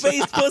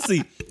many-faced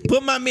pussy.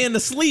 Put my man to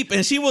sleep.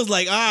 And she was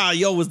like,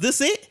 yo, was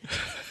this it?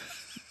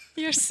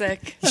 You're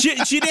sick. She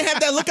didn't have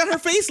that look on her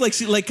face,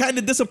 like kind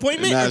of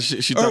disappointment. Nah,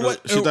 she Or thought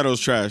what- she thought it was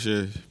trash.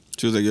 Yeah,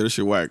 she was like, "Yo, this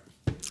shit whack."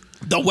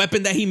 The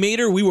weapon that he made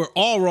her, we were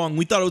all wrong.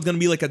 We thought it was gonna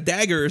be like a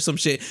dagger or some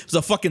shit. It was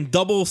a fucking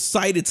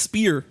double-sided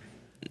spear.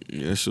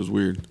 Yeah, that shit was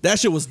weird. That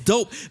shit was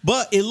dope,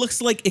 but it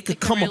looks like it could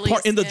can come release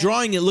apart in the it.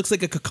 drawing. It looks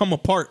like it could come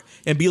apart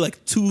and be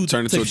like two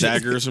Turn into a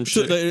dagger or some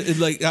shit.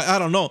 Like I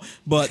don't know,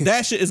 but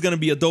that shit is gonna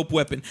be a dope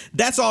weapon.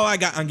 That's all I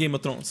got on Game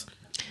of Thrones.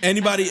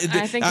 Anybody?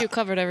 I think you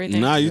covered everything.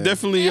 Nah, you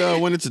definitely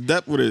went into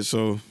depth with it.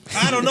 So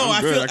I don't know. I'm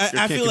I good. feel. I I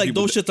can't feel like compete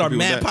those with shits are that.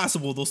 mad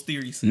possible. Those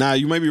theories. Nah,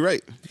 you might be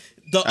right.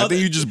 I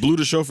think you just blew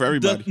the show for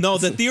everybody.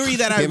 The theory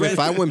that I Damn, read. if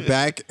I went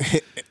back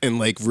and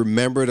like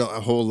remembered a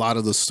whole lot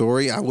of the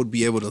story, I would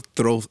be able to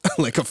throw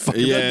like a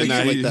fucking Yeah, picture nah,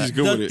 like he's that.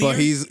 good The with it. But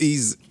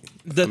he's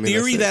The I mean,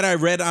 theory that's it. that I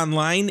read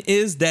online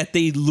is that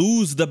they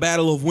lose the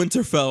Battle of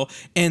Winterfell,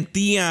 and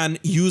Theon,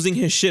 using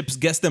his ships,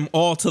 gets them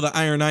all to the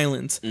Iron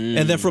Islands,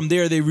 and then from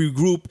there they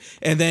regroup,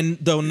 and then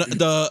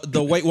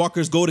the White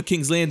Walkers go to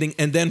King's Landing,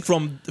 and then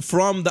from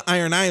the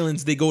Iron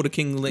Islands they go to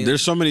King's Landing.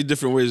 There's so many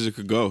different ways it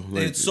could go.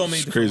 Like, It's so many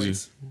it's different crazy.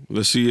 ways.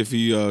 Let's see if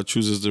he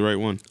chooses the right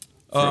one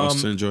for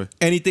us to enjoy.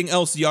 Anything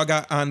else y'all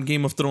got on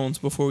Game of Thrones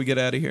before we get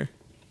out of here?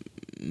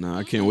 Nah,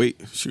 I can't wait.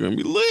 She's gonna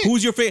be lit.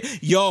 Who's your favorite?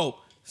 Yo,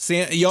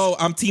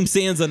 I'm Team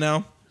Sansa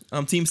now.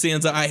 I'm Team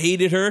Sansa. I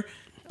hated her.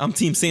 I'm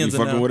Team Sansa You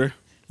fucking now. with her?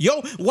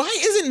 Yo, why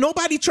isn't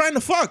nobody trying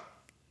to fuck?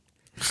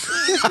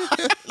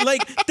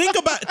 Like, think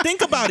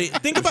about it.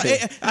 Think about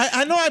it.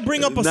 I know I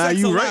bring up a Nah, sex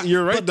you a right. lot,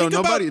 You're right but though. think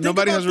about- Nobody think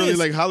has about really this.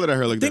 like hollered at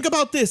her like Think that.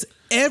 about this.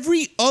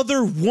 Every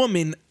other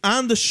woman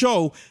on the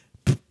show,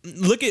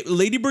 look at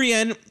Lady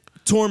Brienne,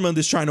 Tormund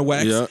is trying to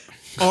wax. Yeah.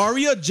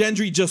 Arya,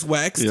 Gendry just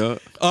waxed. Yeah.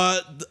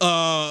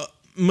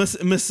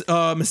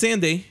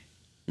 Missandei.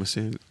 Is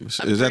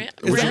that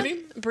What's her name?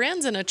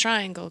 Brienne's in a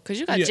triangle because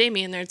you got Yeah.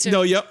 Jamie in there too.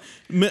 No, yep.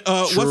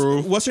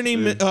 True. What's her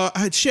name?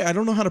 Shit, I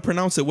don't know how to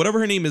pronounce it. Whatever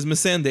her name is,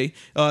 Missandei,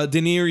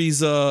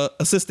 Daenerys'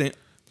 assistant.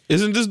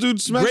 Isn't this dude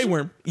Smash? Grey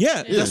Worm.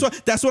 Yeah,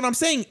 that's what I'm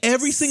saying.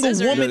 Every single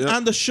Scissoring. woman Yeah.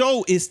 on the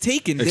show is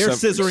taken. They're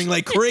Except- scissoring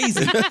like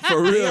crazy.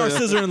 For real. They are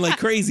scissoring like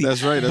crazy.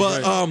 That's right, that's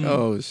but right.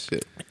 Oh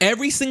shit.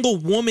 every single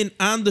woman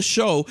on the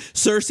show,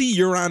 Cersei,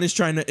 Euron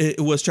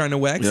was trying to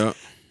wax. Yeah.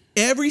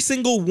 Every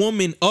single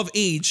woman of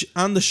age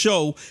on the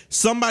show,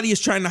 somebody is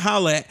trying to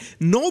holla at.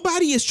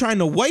 Nobody is trying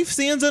to wife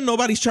Sansa.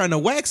 Nobody's trying to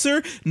wax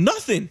her.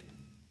 Nothing.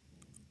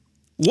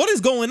 What is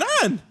going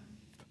on?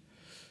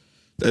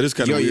 That is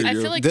kind Yo, of weird. I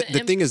yo. feel like The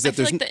thing is that I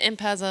feel there's like the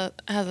imp has a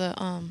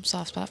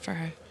soft spot for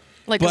her,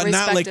 like But a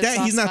not like respected that.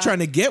 soft He's not spot. trying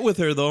to get with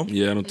her though.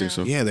 Yeah, I don't think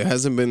so. Yeah, there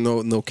hasn't been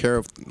no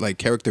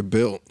character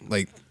built.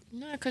 Like,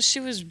 No, because she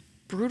was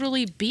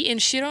brutally beaten.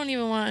 She don't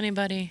even want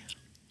anybody.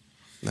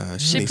 nah,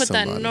 She needs put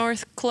that somebody.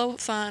 North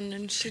cloth on,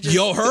 and she just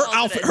Yo, her called it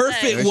outfit, a her day.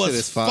 fit That was shit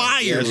is fire.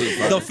 fire. Yeah, that shit was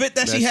fire. The fit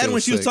that she That had shit when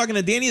was she was sick. talking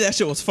to Danny, that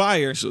shit was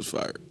fire. She was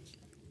fired.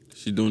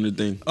 She doing the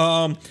thing.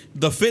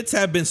 The fits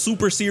have been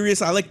super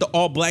serious. I like the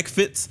all black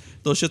fits.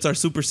 Those shits are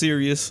super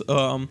serious.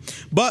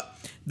 But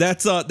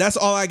that's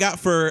all I got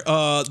for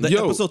the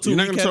Yo, episode 2 you're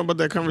not gonna recap. talk about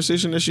that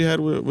conversation that she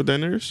had with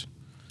Daenerys?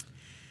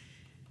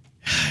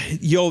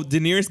 Yo,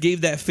 Daenerys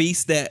gave that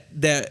face that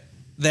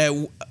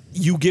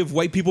you give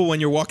white people when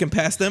you're walking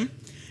past them.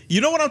 You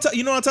know what I'm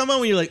talking about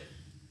when you're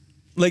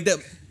like that.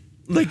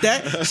 Like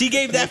that, she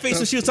gave that face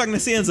when she was talking to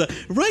Sansa.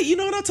 Right, you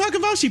know what I'm talking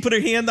about? She put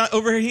her hand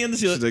over her hand, and,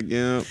 She's like,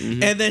 yeah.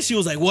 Mhm. and then she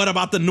was like, "What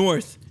about the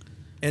North?"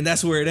 And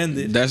that's where it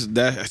ended. That's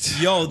that.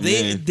 Yo,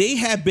 man. they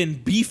have been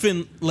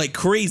beefing like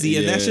crazy,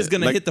 and that's Yeah. just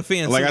gonna Like- hit the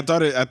fans. Like I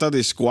thought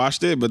they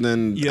squashed it, but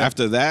then Yeah.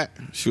 after that,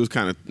 she was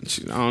kind of.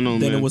 I don't know,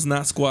 then man. it was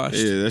not squashed.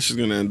 Yeah, that's just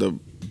gonna end up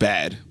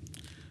bad.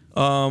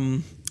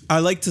 I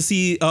like to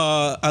see.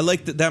 I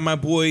like that my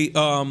boy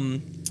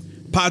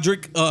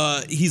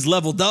Podrick. He's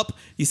leveled up.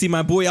 You see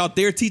my boy out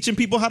there teaching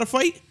people how to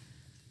fight.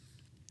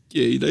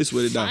 Yeah, he nice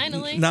with it. Now.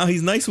 Finally, Now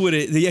he's nice with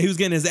it. Yeah, he was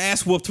getting his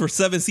ass whooped for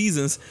 7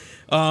 seasons.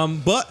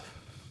 But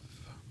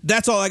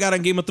that's all I got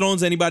on Game of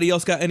Thrones. Anybody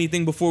else got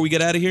anything before we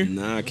get out of here?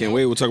 Nah, I can't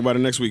wait. We'll talk about it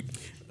next week.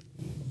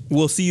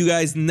 We'll see you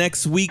guys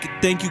next week.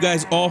 Thank you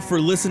guys all for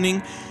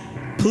listening.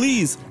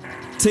 Please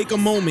take a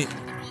moment.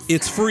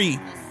 It's free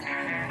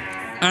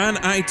on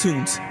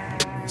iTunes.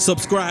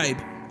 Subscribe.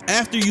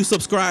 After you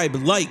subscribe,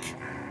 like.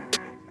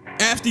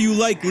 After you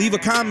like, leave a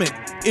comment.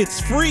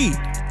 It's free.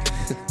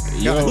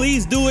 Yo,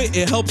 Please do it.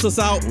 It helps us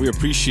out. we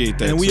appreciate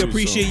that. And we too,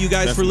 appreciate so you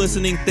guys for definitely.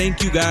 listening.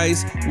 Thank you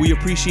guys. We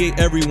appreciate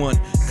everyone.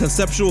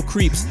 Conceptual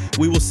Creeps.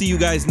 We will see you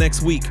guys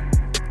next week.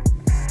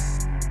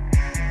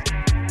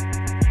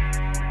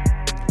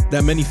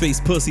 That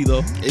many-faced pussy,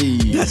 though. Hey,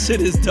 That shit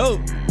is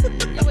dope.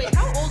 Oh, wait,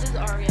 how old is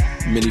Arya?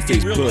 many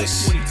face Real life,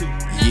 puss. 22. No.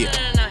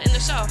 In the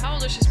show, how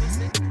old is she supposed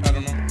to be? I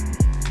don't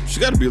know. She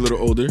got to be a little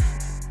older.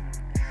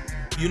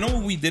 You know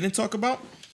what we didn't talk about?